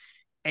at it.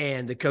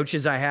 And the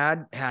coaches I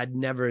had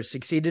never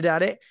succeeded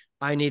at it.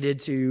 I needed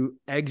to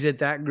exit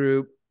that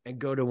group and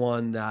go to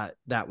one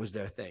that was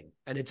their thing.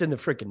 And it's in the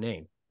freaking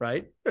name,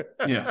 right?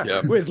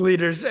 Yeah. With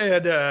leaders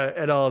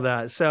and all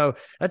that. So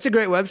that's a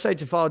great website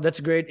to follow. That's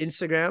a great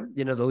Instagram,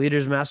 the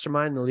Leaders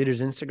Mastermind, the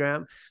Leaders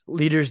Instagram,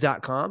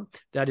 leaders.com.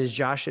 That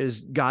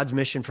is God's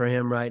mission for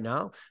him right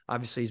now.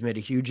 Obviously, he's made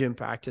a huge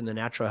impact in the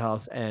natural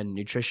health and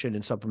nutrition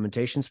and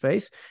supplementation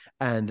space.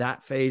 And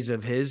that phase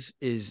of his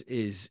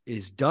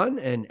is done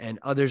and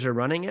others are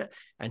running it.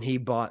 And he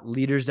bought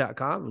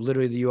leaders.com,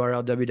 literally the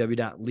URL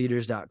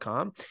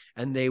www.leaders.com.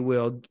 And they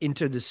will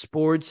enter the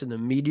sports and the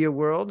media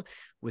world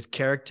with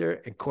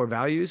character and core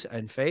values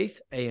and faith.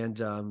 And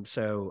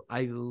so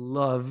I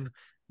love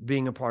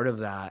being a part of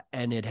that.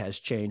 And it has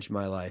changed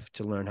my life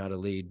to learn how to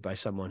lead by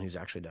someone who's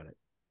actually done it.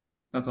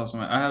 That's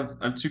awesome. I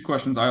have 2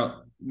 questions. I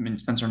mean,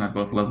 Spencer and I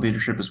both love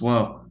leadership as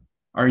well.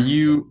 Are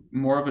you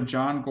more of a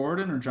John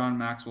Gordon or John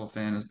Maxwell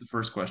fan is the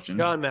first question.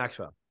 John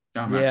Maxwell.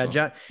 Yeah,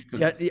 John.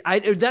 Yeah,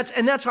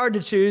 that's hard to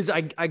choose.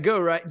 I go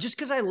right just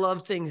because I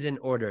love things in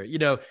order.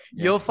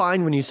 You'll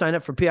find when you sign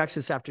up for PX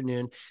this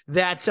afternoon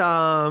that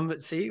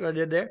see what I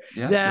did there.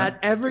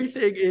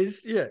 Everything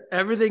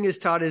is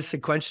taught as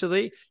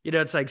sequentially.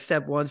 It's like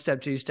step 1,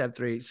 step 2, step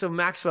 3. So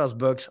Maxwell's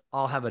books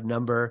all have a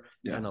number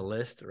and a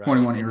list. Right?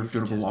 21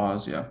 irrefutable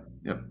laws. Yeah.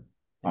 Yep.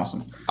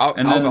 Awesome. I'll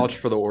vouch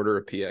for the order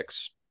of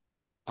PX.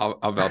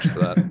 I'll vouch for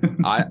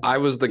that. I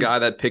was the guy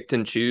that picked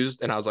and chose,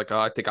 and I was like, oh,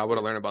 I think I want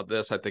to learn about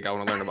this. I think I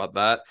want to learn about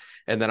that.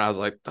 And then I was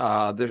like,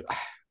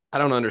 I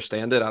don't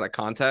understand it out of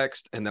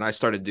context. And then I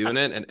started doing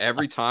it. And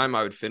every time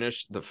I would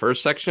finish the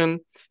first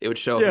section, it would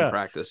show up in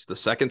practice. The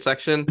second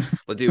section,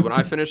 but dude, when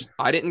I finished,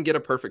 I didn't get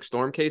a perfect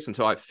storm case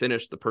until I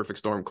finished the perfect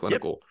storm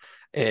clinical.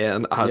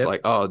 And I was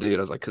like, oh, dude,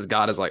 I was like, because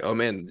God is like, oh,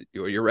 man,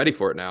 you're ready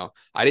for it now.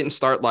 I didn't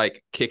start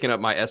like kicking up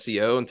my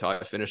SEO until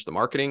I finished the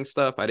marketing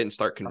stuff. I didn't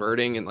start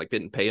converting and like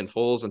didn't pay in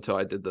fulls until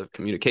I did the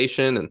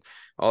communication and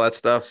all that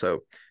stuff.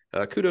 So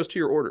kudos to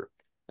your order.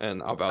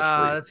 And I'll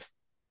vouch for you.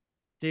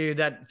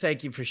 Dude,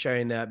 thank you for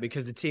sharing that,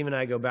 because the team and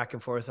I go back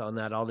and forth on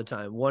that all the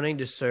time, wanting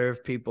to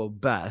serve people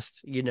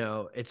best.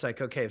 It's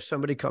like, okay, if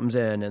somebody comes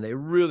in and they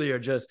really are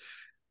just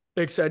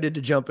excited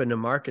to jump into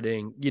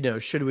marketing,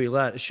 should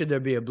there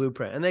be a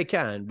blueprint? And they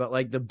can, but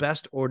like the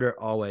best order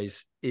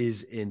always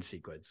is in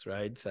sequence,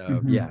 right? So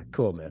yeah,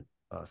 cool, man.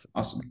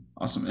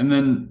 Awesome. And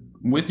then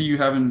with you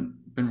having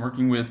been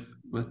working with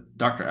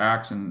Dr.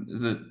 Axe, and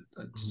is it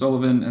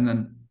Sullivan and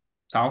then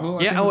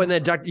Tauhill? And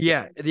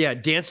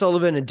then Dan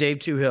Sullivan and Dave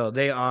Toohill.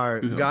 They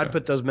are God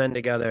put those men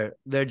together.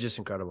 They're just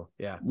incredible.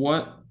 Yeah.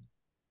 What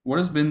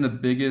has been the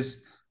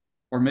biggest,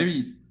 or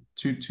maybe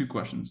two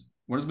questions?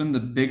 What has been the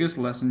biggest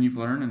lesson you've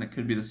learned? And it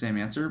could be the same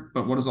answer,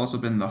 but what has also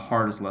been the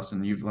hardest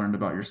lesson you've learned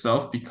about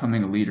yourself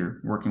becoming a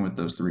leader, working with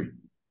those 3?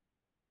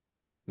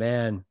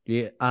 Man,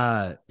 you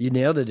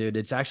nailed it, dude.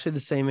 It's actually the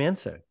same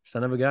answer.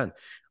 Son of a gun.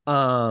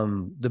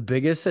 The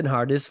biggest and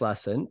hardest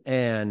lesson,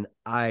 and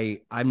I'm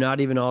not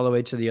even all the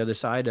way to the other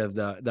side of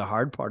the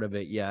hard part of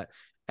it yet,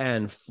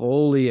 and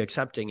fully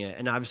accepting it.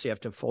 And obviously you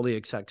have to fully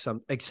accept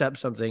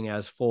something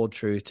as full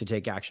truth to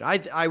take action.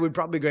 I would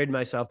probably grade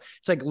myself.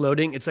 It's like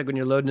loading. It's like when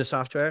you're loading a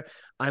software,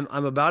 I'm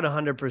about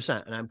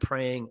 100%, and I'm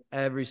praying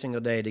every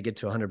single day to get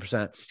to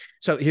 100%.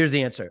 So here's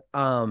the answer.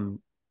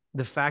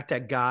 The fact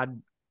that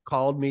God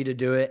called me to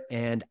do it,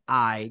 and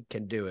I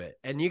can do it.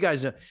 And you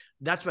guys know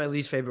that's my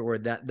least favorite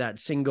word. That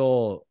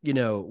single,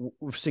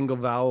 single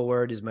vowel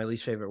word is my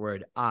least favorite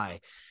word.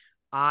 I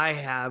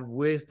have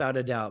without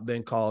a doubt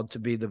been called to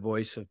be the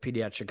voice of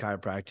pediatric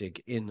chiropractic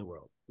in the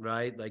world,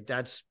 right? Like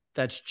that's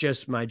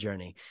just my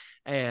journey.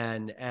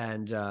 And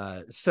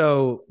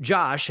so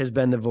Josh has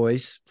been the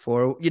voice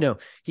for,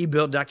 he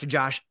built Dr.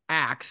 Josh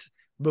Axe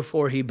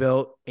before he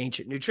built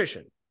Ancient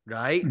Nutrition.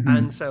 Right. Mm-hmm.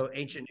 And so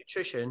Ancient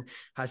Nutrition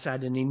has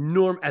had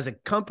as a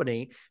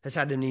company, has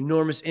had an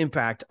enormous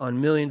impact on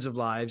millions of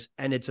lives,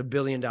 and it's $1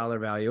 billion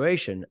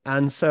valuation.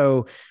 And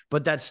so,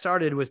 but that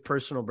started with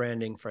personal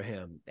branding for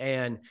him.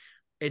 And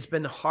it's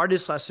been the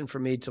hardest lesson for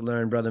me to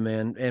learn, brother,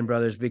 man, and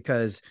brothers,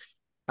 because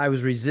I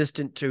was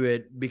resistant to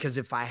it, because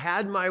if I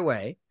had my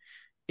way,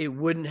 it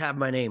wouldn't have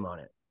my name on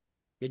it.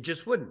 It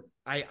just wouldn't.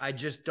 I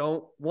just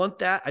don't want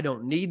that. I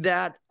don't need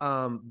that.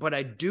 But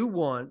I do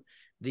want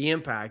the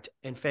impact,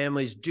 and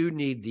families do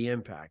need the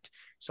impact.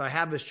 So I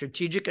have a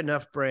strategic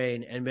enough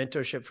brain and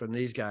mentorship from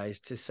these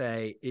guys to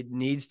say it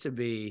needs to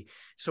be.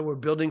 So we're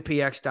building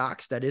PX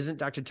Docs. That isn't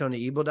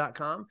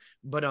drtonyebel.com,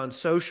 but on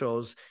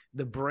socials,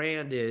 the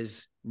brand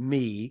is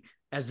me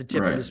as the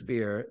tip of the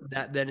spear.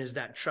 That then is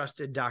that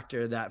trusted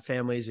doctor that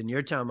families in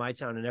your town, my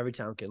town, and every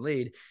town can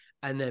lead.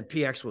 And then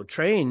PX will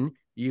train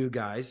you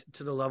guys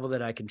to the level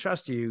that I can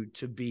trust you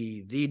to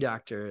be the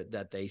doctor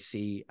that they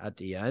see at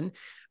the end.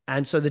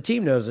 And so the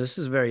team knows this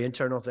is a very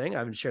internal thing. I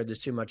haven't shared this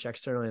too much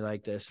externally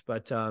like this,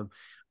 but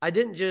I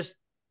didn't just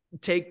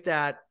take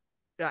that.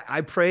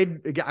 I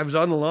prayed. I was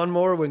on the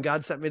lawnmower when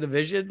God sent me the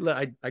vision.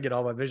 I get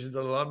all my visions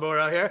on the lawnmower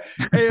out here.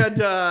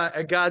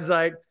 And God's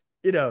like,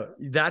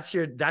 that's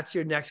your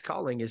next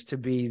calling, is to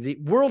be the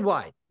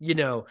worldwide,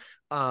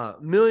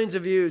 millions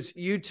of views,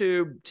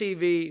 YouTube,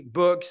 TV,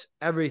 books,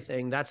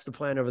 everything. That's the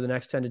plan over the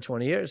next 10 to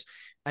 20 years.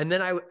 And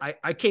then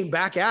I came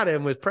back at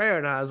him with prayer,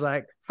 and I was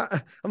like,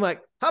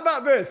 how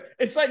about this?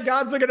 It's like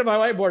God's looking at my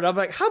whiteboard. I'm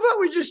like, how about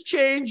we just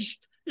change,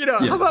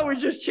 how about we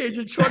just change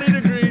it 20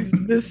 degrees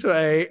this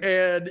way?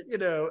 And,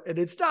 and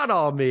it's not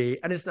all me,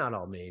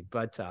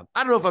 but I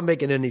don't know if I'm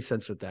making any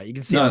sense with that. You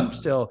can see I'm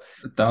still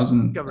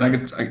 1,000.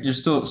 You're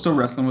still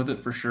wrestling with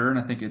it for sure. And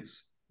I think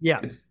it's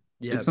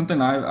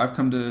something I've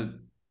come to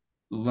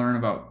learn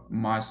about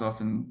myself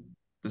in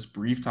this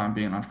brief time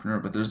being an entrepreneur,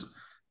 but there's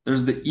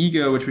the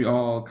ego, which we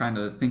all kind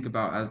of think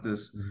about as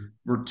this,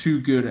 we're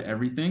too good at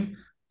everything.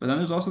 But then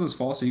there's also this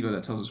false ego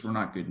that tells us we're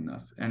not good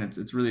enough. And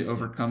it's really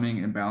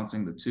overcoming and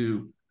balancing the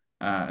two.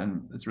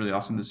 And it's really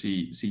awesome to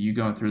see you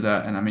going through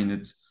that. And I mean,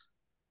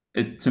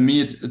 to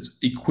me, it's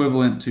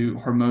equivalent to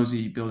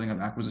Hormozi building up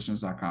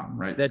acquisitions.com,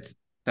 right?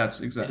 That's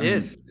exactly,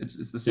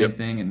 it's the same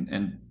thing.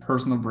 And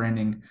personal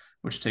branding,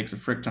 which takes a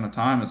frick ton of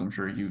time, as I'm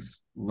sure you've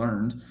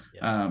learned.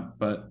 Yes.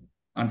 But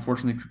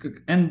unfortunately,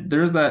 and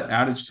there's that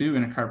adage too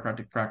in a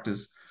chiropractic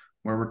practice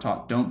where we're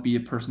taught, don't be a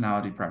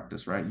personality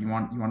practice, right? You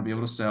want to be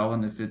able to sell.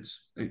 And if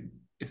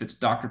it's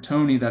Dr.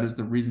 Tony, that is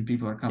the reason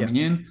people are coming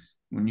in.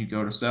 When you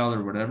go to sell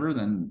or whatever,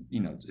 then,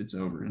 it's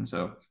over. And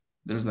so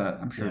there's that,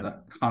 I'm sure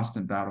that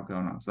constant battle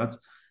going on. So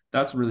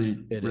that's really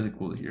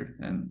cool to hear,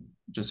 and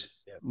just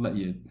let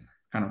you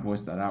kind of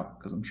voice that out,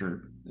 because I'm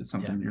sure it's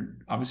something you're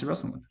obviously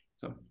wrestling with.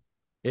 So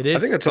it is. I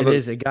think it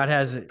is. God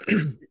has it.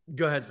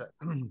 Go ahead.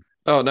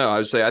 Oh, no, I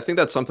would say I think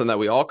that's something that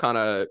we all kind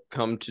of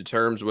come to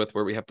terms with,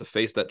 where we have to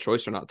face that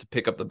choice or not, to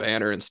pick up the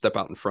banner and step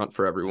out in front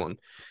for everyone.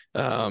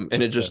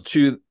 And it just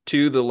to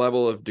the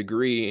level of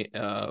degree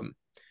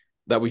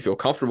that we feel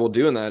comfortable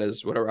doing that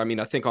is whatever. I mean,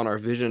 I think on our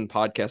Vision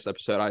podcast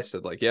episode, I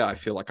said I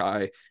feel like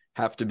I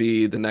have to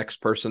be the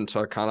next person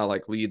to kind of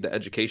like lead the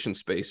education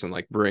space and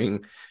like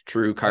bring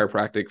true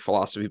chiropractic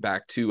philosophy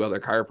back to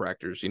other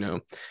chiropractors,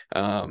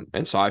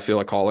 and so I feel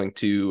a calling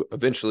to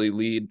eventually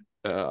lead,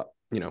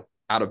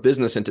 out of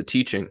business into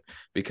teaching,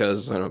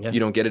 because you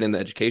don't get it in the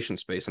education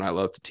space, and I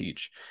love to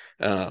teach.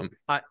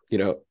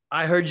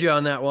 I heard you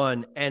on that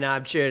one, and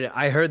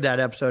I heard that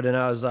episode, and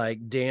I was like,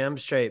 damn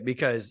straight,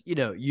 because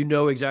you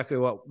know exactly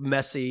what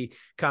messy,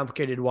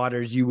 complicated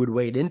waters you would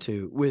wade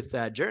into with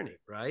that journey,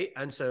 right?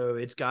 And so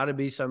it's got to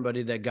be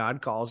somebody that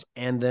God calls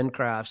and then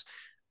crafts,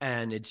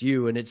 and it's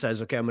you, and it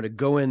says, okay, I'm going to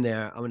go in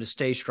there, I'm going to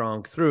stay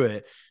strong through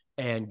it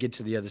and get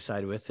to the other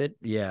side with it.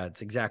 Yeah,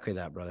 it's exactly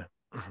that, brother.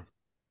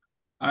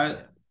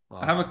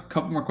 I have a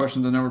couple more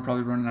questions. I know we're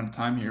probably running out of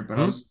time here, but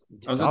I was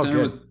at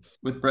dinner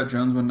with Brett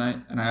Jones one night,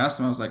 and I asked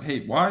him, I was like,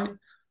 hey,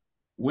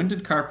 when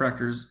did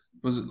chiropractors,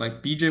 was it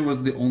like BJ was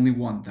the only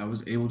one that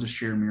was able to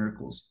share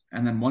miracles?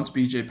 And then once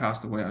BJ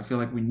passed away, I feel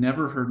like we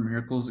never heard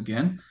miracles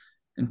again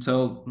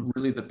until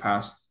really the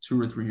past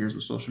 2 or 3 years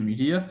with social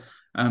media.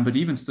 But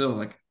even still,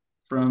 like,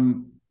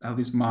 from at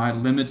least my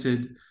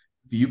limited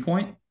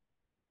viewpoint,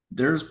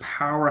 there's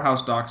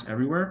powerhouse docs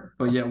everywhere,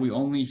 but yet we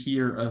only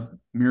hear of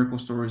miracle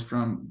stories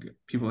from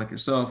people like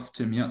yourself,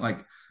 Tim,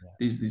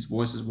 these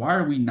voices. Why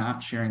are we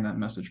not sharing that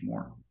message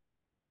more?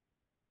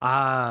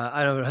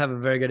 I don't have a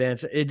very good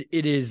answer. It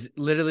is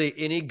literally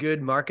any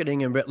good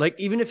marketing and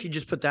even if you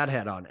just put that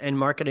hat on and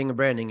marketing and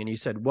branding, and you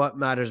said what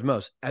matters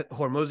most,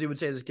 Hormozi would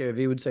say this, Gary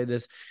Vee would say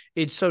this,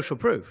 it's social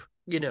proof,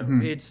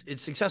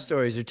 it's success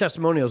stories or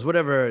testimonials,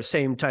 whatever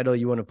same title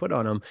you want to put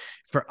on them.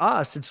 For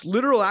us, it's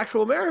literal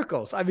actual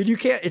miracles. I mean,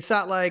 it's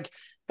not like,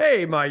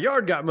 hey, my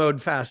yard got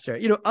mowed faster.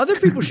 Other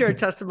people share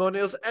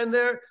testimonials and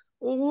they're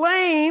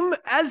lame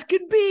as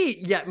could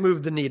be, yet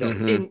move the needle.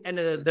 And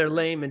they're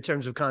lame in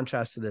terms of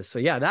contrast to this. So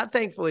yeah, that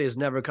thankfully has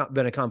never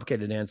been a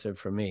complicated answer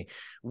for me.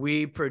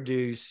 We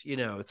produce,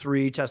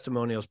 3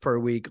 testimonials per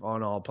week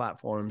on all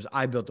platforms.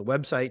 I built the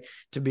website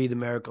to be the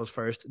miracles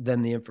first,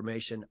 then the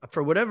information.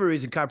 For whatever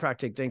reason,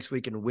 chiropractic thinks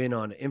we can win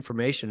on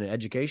information and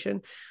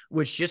education,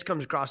 which just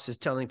comes across as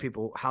telling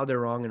people how they're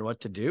wrong and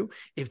what to do.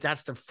 If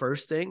that's the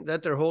first thing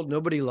that they're holding,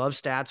 nobody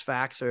loves stats,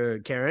 facts, or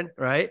Karen,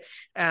 right?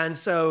 And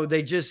so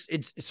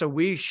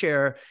we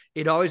share,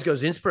 it always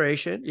goes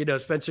inspiration.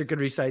 Spencer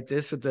could recite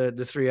this with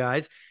the 3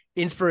 eyes.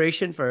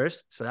 Inspiration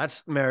first. So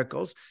that's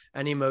miracles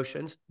and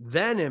emotions,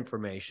 then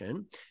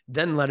information,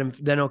 then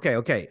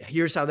okay,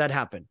 here's how that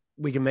happened.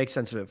 We can make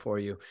sense of it for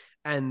you.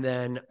 And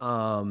then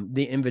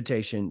the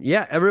invitation.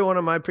 Yeah, every one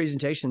of my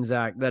presentations,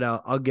 Zach, that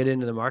I'll get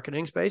into the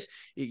marketing space,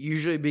 it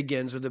usually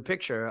begins with a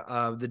picture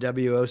of the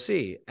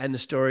WOC and the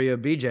story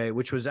of BJ,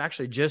 which was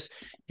actually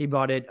he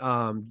bought it,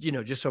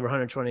 just over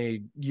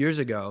 120 years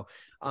ago.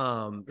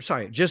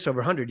 Just over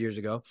 100 years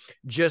ago,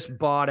 just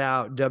bought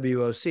out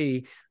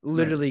WOC.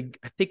 Literally,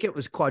 I think it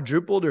was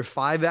quadrupled or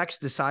 5x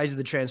the size of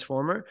the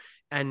transformer.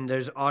 And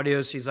there's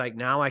audios. He's like,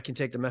 now I can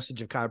take the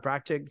message of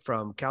chiropractic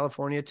from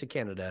California to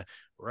Canada,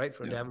 right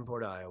from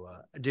Davenport,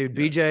 Iowa. Dude,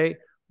 BJ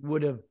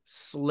would have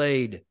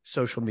slayed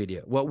social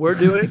media. What we're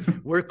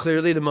doing, we're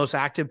clearly the most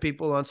active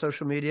people on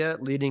social media,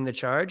 leading the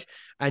charge.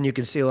 And you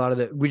can see a lot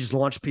of we just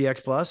launched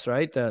PX Plus,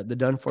 right? The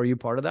done for you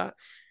part of that.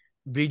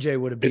 BJ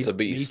would have beat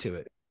me to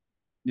it.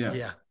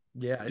 Yeah.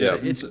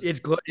 It's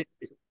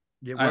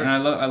I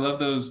love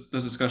those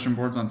discussion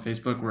boards on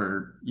Facebook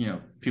where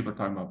people are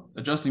talking about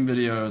adjusting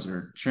videos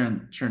or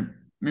sharing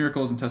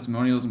miracles and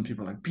testimonials, and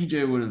people are like,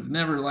 BJ would have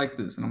never liked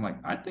this, and I'm like,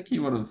 I think he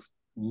would have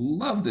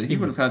loved it. He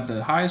would have had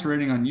the highest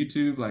rating on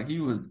YouTube. Like, he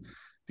would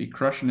be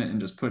crushing it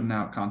and just putting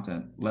out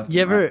content left.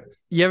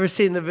 You ever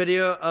seen the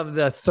video of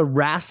the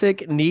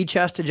thoracic knee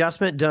chest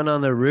adjustment done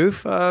on the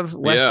roof of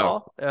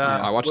Westall?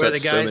 I watched that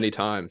so many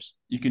times.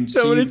 You can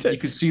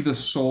see the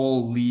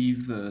soul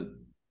leave the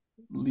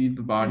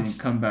body and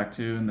come back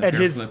to, and the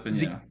hair flip,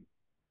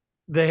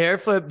 the hair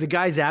flip, the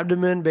guy's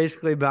abdomen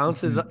basically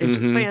bounces. It's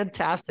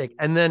fantastic.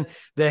 And then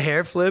the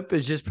hair flip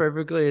is just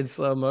perfectly in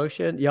slow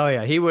motion.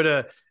 Yeah.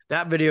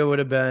 That video would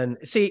have been,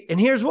 and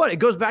here's what, it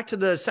goes back to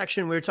the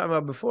section we were talking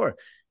about before.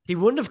 He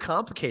wouldn't have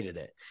complicated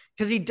it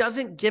because he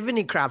doesn't give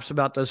any craps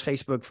about those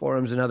Facebook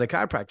forums and other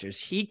chiropractors.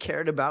 He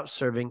cared about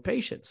serving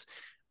patients.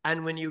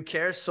 And when you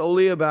care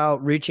solely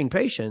about reaching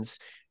patients,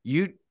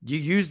 you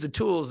use the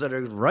tools that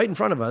are right in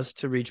front of us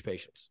to reach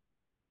patients.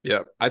 Yeah,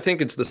 I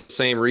think it's the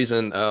same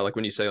reason, like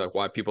when you say like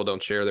why people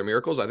don't share their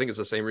miracles, I think it's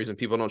the same reason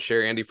people don't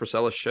share Andy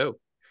Frisella's show.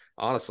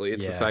 Honestly,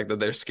 it's the fact that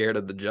they're scared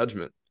of the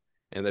judgment,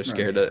 and they're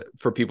scared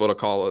for people to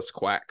call us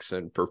quacks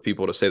and for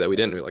people to say that we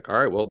didn't. We're like, all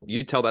right, well,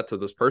 you tell that to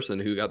this person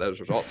who got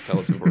those results. Tell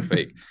us if we're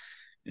fake.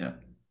 Yeah.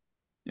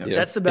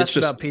 That's the best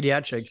about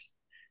pediatrics.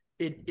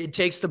 It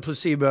takes the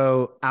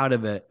placebo out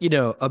of it.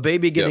 A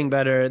baby getting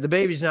better. The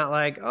baby's not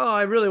like, oh,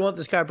 I really want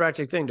this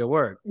chiropractic thing to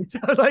work.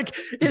 Like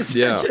it's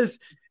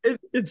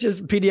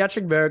just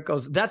pediatric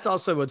miracles. That's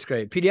also what's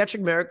great. Pediatric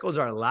miracles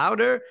are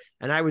louder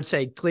and I would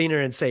say cleaner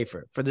and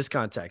safer for this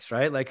context,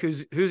 right? Like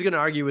who's going to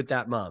argue with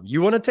that mom?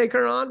 You want to take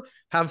her on?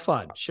 Have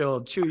fun.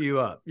 She'll chew you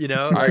up.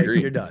 I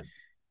agree. You're done.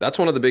 That's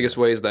one of the biggest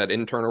ways that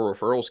internal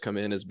referrals come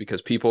in, is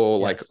because people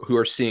like who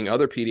are seeing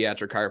other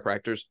pediatric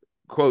chiropractors,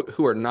 quote,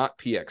 who are not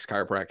PX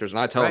chiropractors. And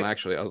I tell them,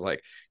 actually, I was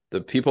like,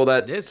 the people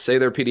that say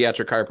they're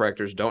pediatric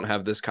chiropractors don't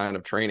have this kind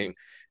of training.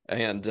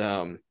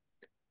 And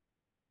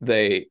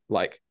they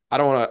like, I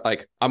don't want to,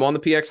 like, I'm on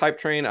the PX hype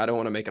train. I don't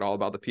want to make it all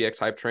about the PX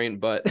hype train.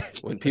 But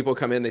when people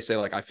come in, they say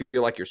like, I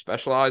feel like you're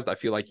specialized. I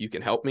feel like you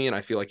can help me. And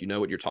I feel like you know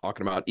what you're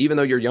talking about, even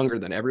though you're younger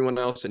than everyone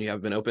else and you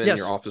have been open,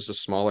 your office is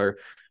smaller,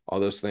 all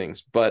those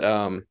things. But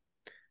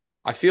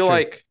I feel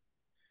like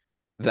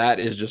that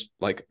is just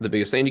like the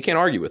biggest thing. You can't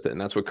argue with it. And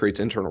that's what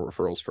creates internal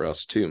referrals for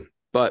us too.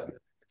 But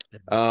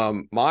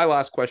my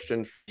last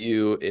question for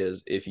you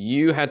is, if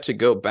you had to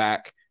go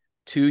back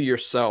to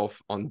yourself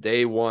on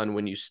day one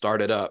when you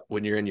started up,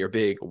 when you're in your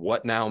big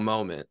what now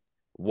moment,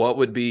 what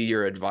would be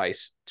your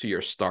advice to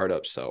your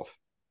startup self?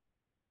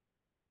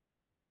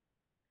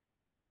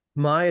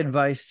 My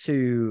advice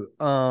to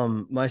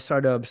my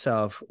startup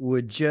self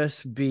would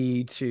just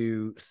be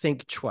to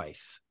think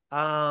twice.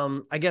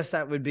 I guess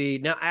that would be,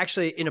 now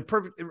actually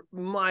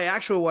my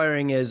actual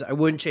wiring is I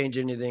wouldn't change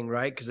anything,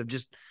 right? Because I've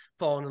just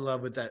fallen in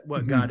love with that,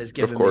 what God has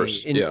given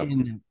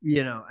me,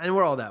 and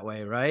we're all that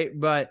way, right?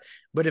 But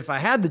if I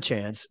had the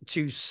chance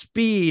to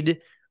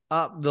speed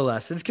up the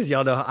lessons, because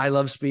y'all know I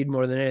love speed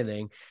more than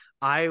anything,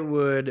 I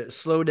would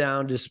slow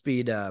down to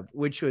speed up,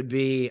 which would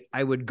be,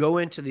 I would go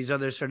into these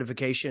other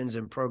certifications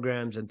and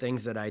programs and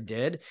things that I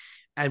did.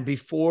 And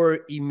before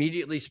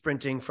immediately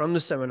sprinting from the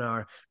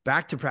seminar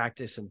back to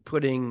practice and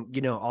putting,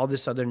 all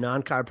this other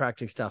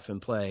non-chiropractic stuff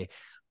in play,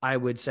 I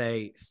would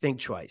say,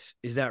 think twice.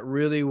 Is that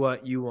really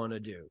what you want to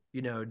do?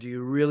 Do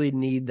you really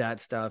need that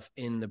stuff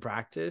in the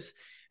practice?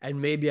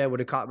 And maybe I would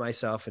have caught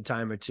myself a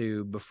time or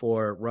two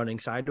before running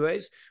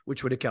sideways,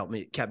 which would have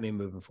kept me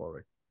moving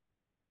forward.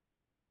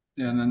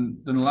 Yeah, and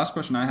then the last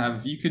question I have,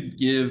 if you could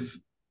give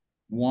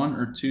one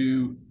or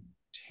two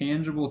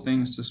tangible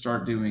things to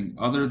start doing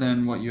other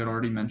than what you had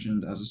already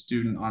mentioned as a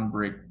student on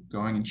break,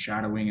 going and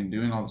shadowing and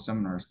doing all the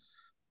seminars,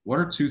 what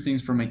are two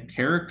things from a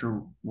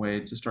character way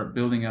to start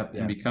building up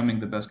and becoming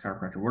the best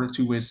chiropractor? What are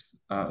two ways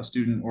a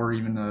student or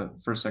even a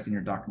first, second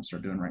year doc can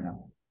start doing right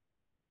now?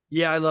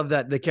 Yeah, I love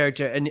that, the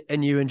character,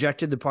 and you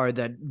injected the part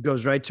that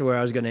goes right to where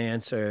I was going to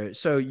answer.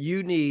 So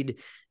you need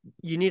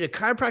a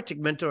chiropractic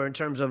mentor in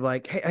terms of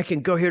like, hey, I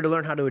can go here to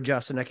learn how to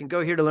adjust, and I can go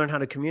here to learn how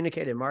to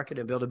communicate and market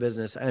and build a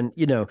business. And,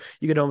 you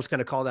could almost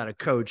kind of call that a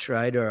coach,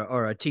 right?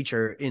 Or a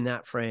teacher in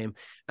that frame.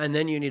 And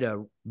then you need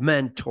a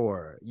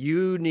mentor.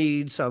 You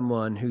need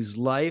someone whose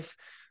life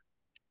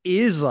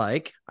is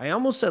like, I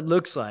almost said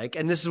looks like,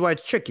 and this is why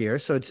it's trickier.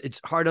 So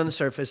it's hard on the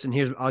surface.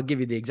 And I'll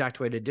give you the exact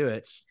way to do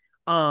it.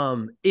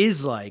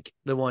 Is like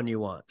the one you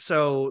want.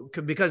 So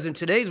because in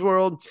today's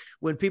world,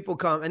 when people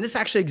come, and this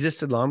actually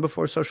existed long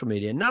before social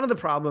media, none of the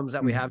problems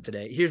that we have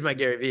today, here's my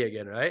Gary V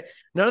again, right?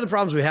 None of the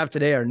problems we have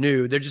today are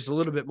new. They're just a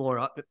little bit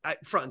more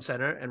front and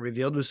center and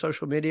revealed with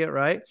social media,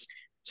 right?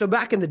 So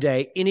back in the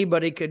day,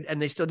 anybody could, and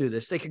they still do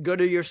this, they could go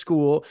to your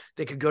school,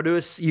 they could go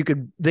to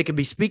they could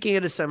be speaking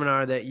at a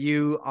seminar that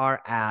you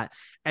are at,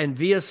 and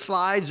via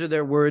slides or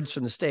their words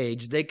from the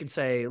stage, they could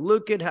say,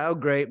 look at how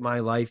great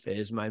my life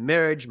is, my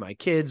marriage, my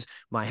kids,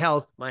 my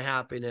health, my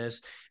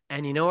happiness.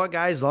 And you know what,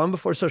 guys, long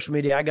before social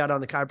media, I got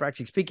on the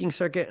chiropractic speaking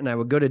circuit, and I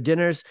would go to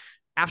dinners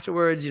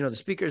afterwards, the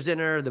speaker's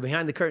dinner, the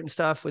behind the curtain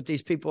stuff with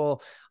these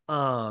people.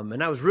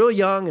 And I was real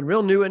young and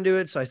real new into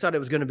it. So I thought it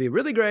was going to be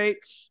really great.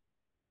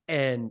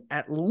 And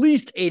at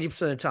least 80%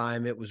 of the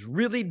time, it was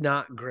really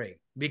not great,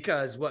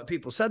 because what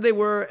people said they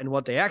were and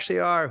what they actually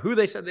are, who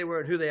they said they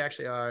were and who they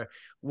actually are,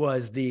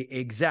 was the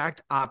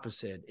exact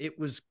opposite. It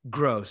was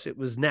gross. It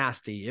was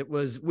nasty. It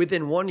was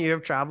within 1 year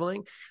of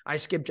traveling, I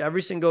skipped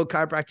every single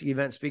chiropractic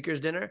event speakers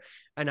dinner.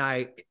 And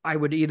I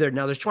would either,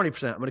 now there's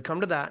 20%. I'm going to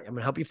come to that. I'm going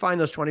to help you find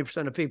those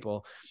 20% of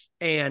people.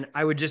 And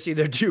I would just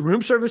either do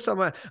room service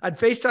I'd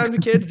FaceTime the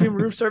kids, do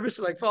room service,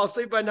 and like fall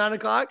asleep by 9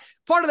 o'clock.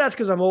 Part of that's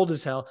because I'm old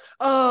as hell.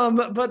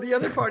 But the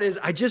other part is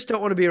I just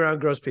don't want to be around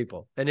gross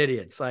people and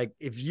idiots. Like,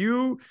 if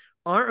you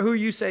aren't who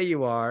you say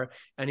you are,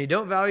 and you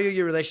don't value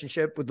your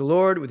relationship with the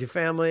Lord, with your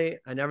family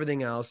and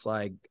everything else,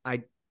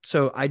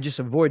 so I just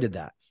avoided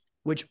that,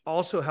 which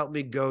also helped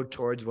me go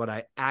towards what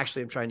I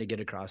actually am trying to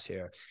get across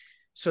here.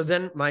 So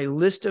then my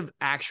list of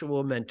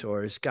actual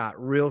mentors got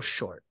real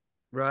short,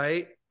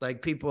 right?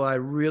 Like people I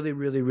really,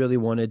 really, really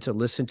wanted to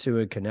listen to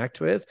and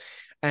connect with.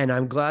 And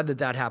I'm glad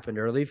that happened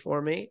early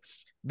for me,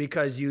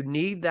 because you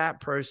need that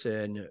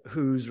person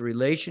whose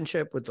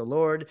relationship with the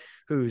Lord,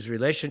 whose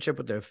relationship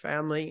with their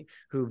family,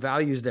 who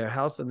values their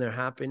health and their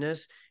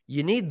happiness.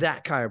 You need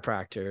that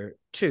chiropractor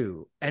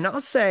too. And I'll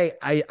say,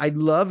 I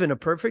love, in a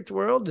perfect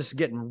world, this is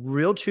getting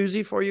real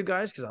choosy for you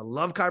guys, because I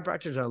love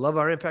chiropractors and I love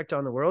our impact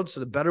on the world. So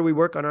the better we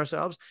work on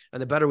ourselves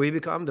and the better we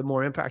become, the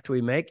more impact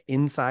we make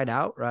inside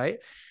out, right?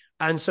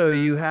 And so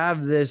you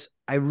have this,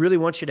 I really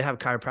want you to have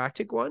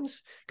chiropractic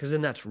ones, because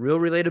then that's real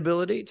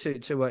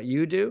relatability to what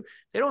you do.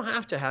 They don't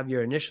have to have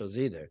your initials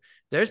either.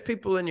 There's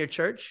people in your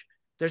church,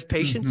 there's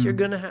patients you're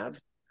going to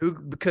have who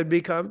could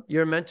become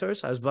your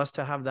mentors. I was blessed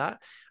to have that.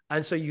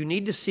 And so you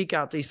need to seek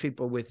out these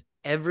people with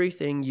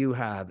everything you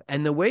have.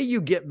 And the way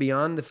you get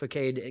beyond the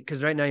facade,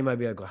 because right now you might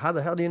be like, well, how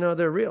the hell do you know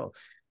they're real?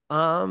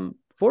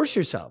 Force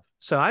yourself.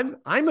 So I'm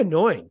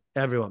annoying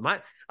everyone.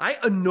 I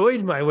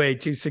annoyed my way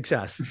to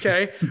success.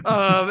 Okay.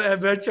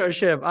 At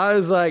mentorship, I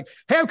was like,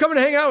 hey, I'm coming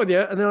to hang out with you.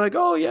 And they're like,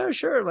 oh yeah,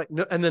 sure. Like,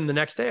 no. And then the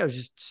next day I was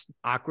just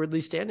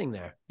awkwardly standing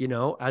there,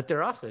 at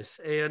their office.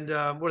 And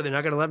what, are they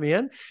not going to let me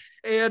in?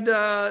 And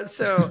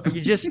so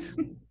you just,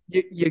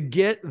 you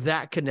get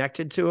that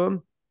connected to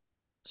them.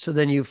 So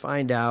then you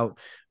find out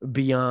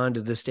beyond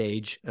the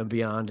stage and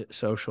beyond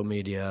social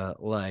media,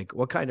 like,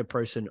 what kind of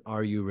person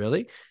are you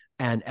really?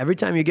 And every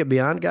time you get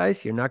beyond,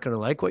 guys, you're not going to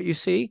like what you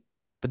see,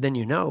 but then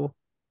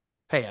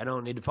hey, I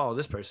don't need to follow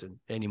this person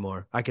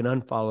anymore. I can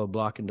unfollow,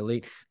 block, and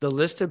delete. The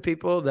list of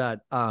people that,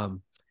 all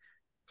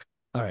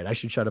right, I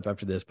should shut up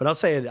after this, but I'll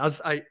say it.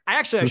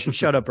 I should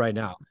shut up right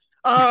now.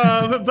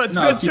 But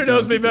Spencer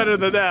knows me better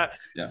than that.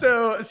 Yeah.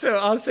 So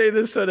I'll say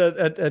this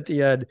at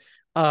the end.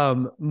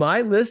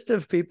 My list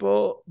of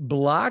people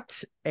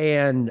blocked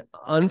and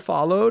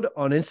unfollowed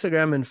on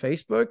Instagram and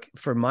Facebook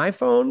for my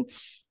phone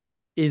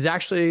is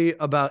actually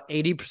about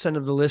 80%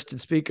 of the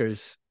listed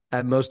speakers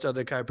at most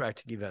other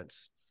chiropractic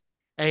events.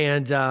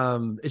 And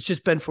it's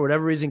just been, for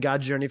whatever reason,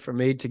 God's journey for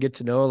me to get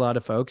to know a lot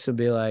of folks and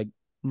be like,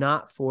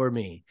 not for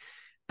me.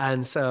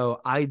 And so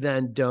I take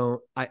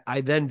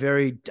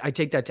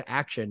that to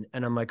action,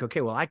 and I'm like, okay,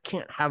 well, I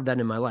can't have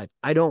that in my life.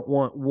 I don't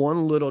want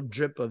one little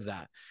drip of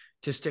that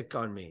to stick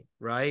on me.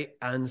 Right.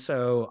 And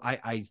so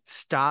I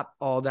stop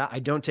all that. I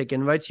don't take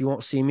invites. You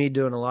won't see me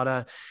doing a lot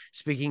of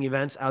speaking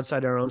events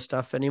outside our own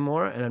stuff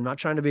anymore. And I'm not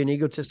trying to be an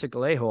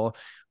egotistical a-hole.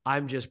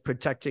 I'm just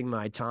protecting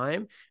my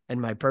time and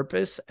my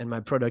purpose and my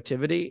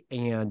productivity,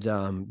 and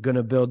going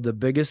to build the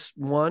biggest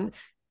one.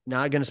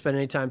 Not going to spend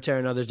any time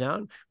tearing others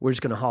down. We're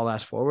just going to haul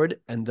ass forward.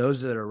 And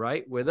those that are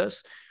right with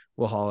us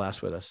will haul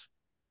ass with us.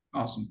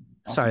 Awesome.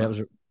 Sorry, that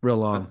was real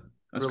long.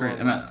 That's great.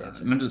 And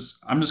I'm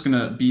just going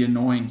to be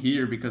annoying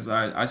here because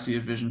I see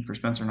a vision for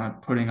Spencer and I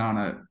putting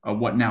on a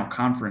What Now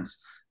conference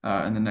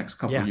in the next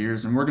couple of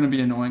years. And we're going to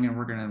be annoying and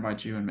we're going to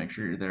invite you and make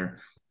sure you're there.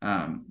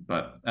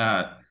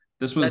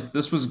 This was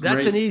great.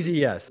 That's an easy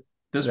yes.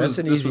 This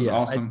was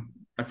awesome.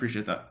 I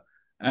appreciate that.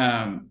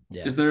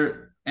 Is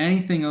there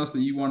anything else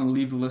that you want to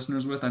leave the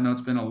listeners with? I know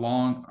it's been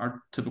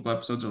our typical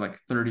episodes are like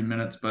 30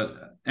 minutes,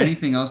 but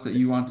anything else that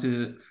you want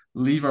to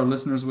leave our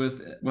listeners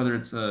with, whether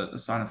it's a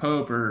sign of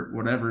hope or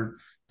whatever,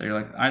 that you're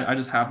like, I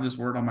just have this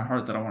word on my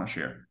heart that I want to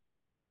share?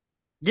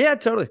 Yeah,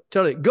 totally.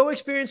 Go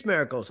experience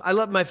miracles. I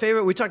love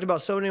we talked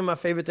about so many of my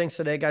favorite things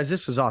today, guys.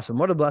 This was awesome.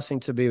 What a blessing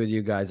to be with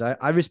you guys.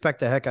 I respect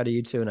the heck out of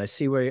you two. And I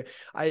see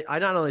I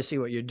not only see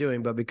what you're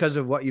doing, but because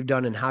of what you've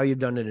done and how you've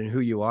done it and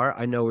who you are,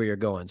 I know where you're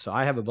going. So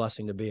I have a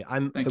blessing to be.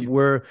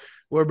 We're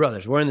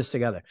brothers. We're in this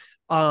together.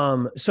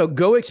 So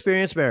go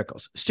experience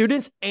miracles,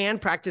 students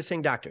and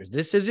practicing doctors.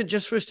 This isn't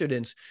just for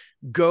students.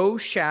 Go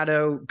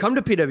shadow, come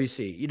to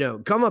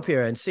PwC, come up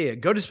here and see it.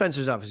 Go to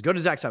Spencer's office, go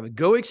to Zach's office,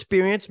 go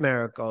experience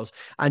miracles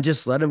and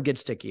just let them get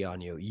sticky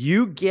on you.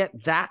 You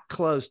get that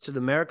close to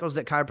the miracles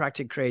that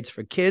chiropractic creates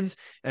for kids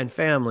and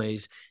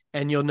families,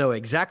 and you'll know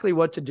exactly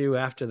what to do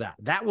after that.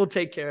 That will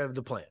take care of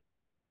the plan.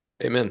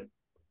 Amen.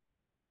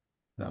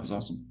 That was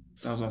awesome.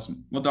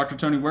 Well, Dr.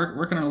 Tony,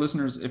 where can our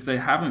listeners, if they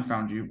haven't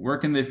found you, where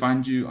can they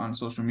find you on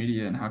social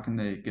media and how can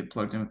they get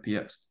plugged in with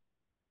PX?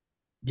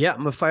 Yeah, I'm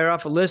gonna fire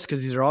off a list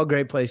because these are all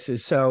great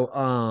places. So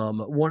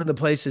one of the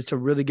places to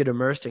really get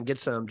immersed and get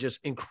some just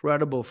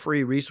incredible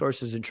free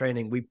resources and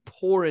training, we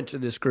pour into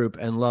this group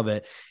and love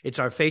it. It's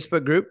our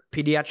Facebook group,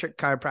 Pediatric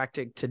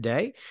Chiropractic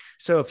Today.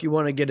 So if you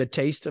want to get a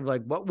taste of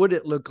like what would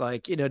it look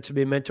like, to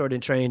be mentored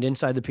and trained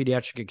inside the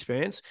pediatric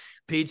experience,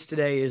 Peds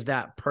Today is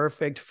that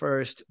perfect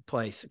first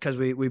place because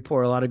we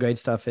pour a lot of great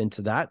stuff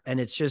into that, and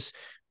it's just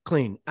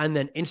clean. And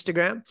then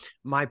Instagram,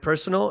 my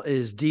personal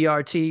is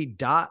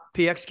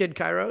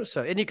drt.pxkidchiro.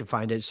 So, and you can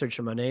find it, search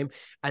for my name.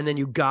 And then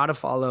you got to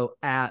follow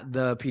at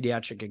the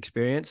pediatric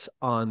experience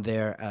on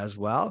there as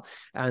well.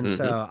 And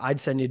so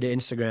I'd send you to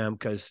Instagram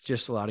because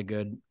just a lot of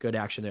good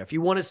action there. If you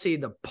want to see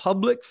the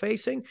public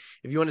facing,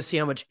 if you want to see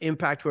how much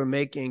impact we're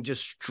making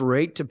just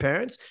straight to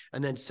parents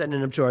and then sending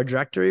them to our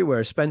directory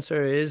where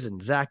Spencer is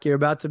and Zach, you're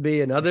about to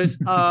be, and others,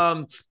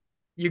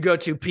 you go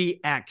to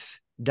PX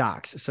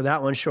Docs. So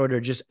that one's shorter,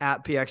 just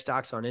at PX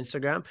Docs on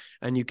Instagram.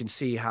 And you can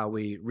see how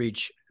we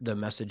reach the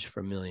message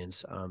for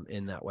millions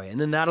in that way. And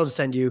then that'll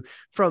send you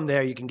from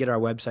there. You can get our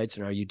websites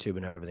and our YouTube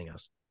and everything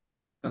else.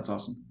 That's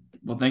awesome.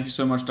 Well, thank you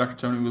so much, Dr.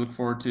 Tony. We look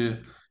forward to,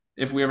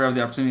 if we ever have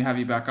the opportunity to have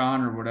you back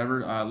on or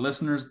whatever,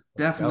 listeners,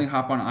 definitely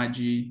hop on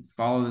IG,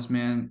 follow this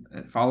man,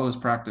 follow his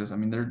practice. I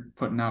mean, they're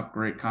putting out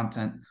great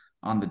content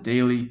on the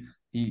daily.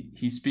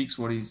 He speaks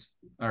he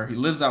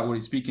lives out what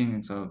he's speaking.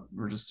 And so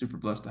we're just super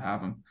blessed to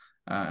have him.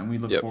 And we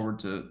look forward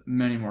to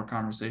many more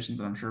conversations.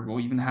 And I'm sure we'll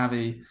even have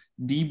a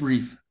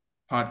debrief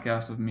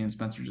podcast of me and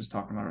Spencer just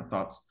talking about our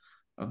thoughts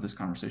of this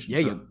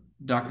conversation.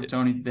 Dr.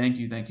 Tony, thank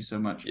you so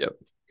much. Yep.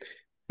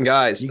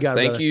 Guys,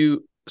 thank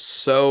you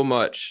so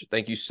much.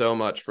 Thank you so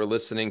much for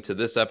listening to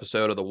this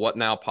episode of the What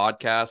Now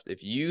podcast.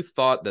 If you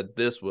thought that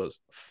this was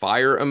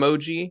fire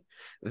emoji,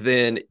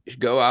 then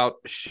go out,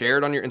 share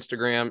it on your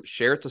Instagram,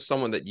 share it to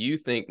someone that you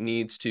think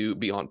needs to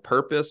be on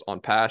purpose, on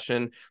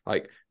passion,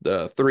 like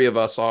the three of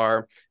us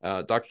are.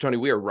 Dr. Tony,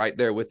 we are right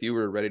there with you.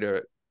 We're ready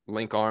to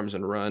link arms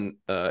and run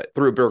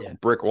through a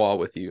brick wall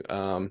with you.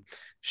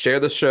 Share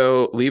the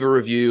show, leave a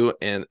review,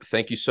 and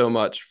thank you so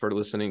much for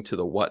listening to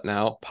the What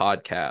Now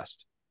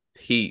podcast.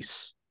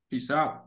 Peace. Peace out.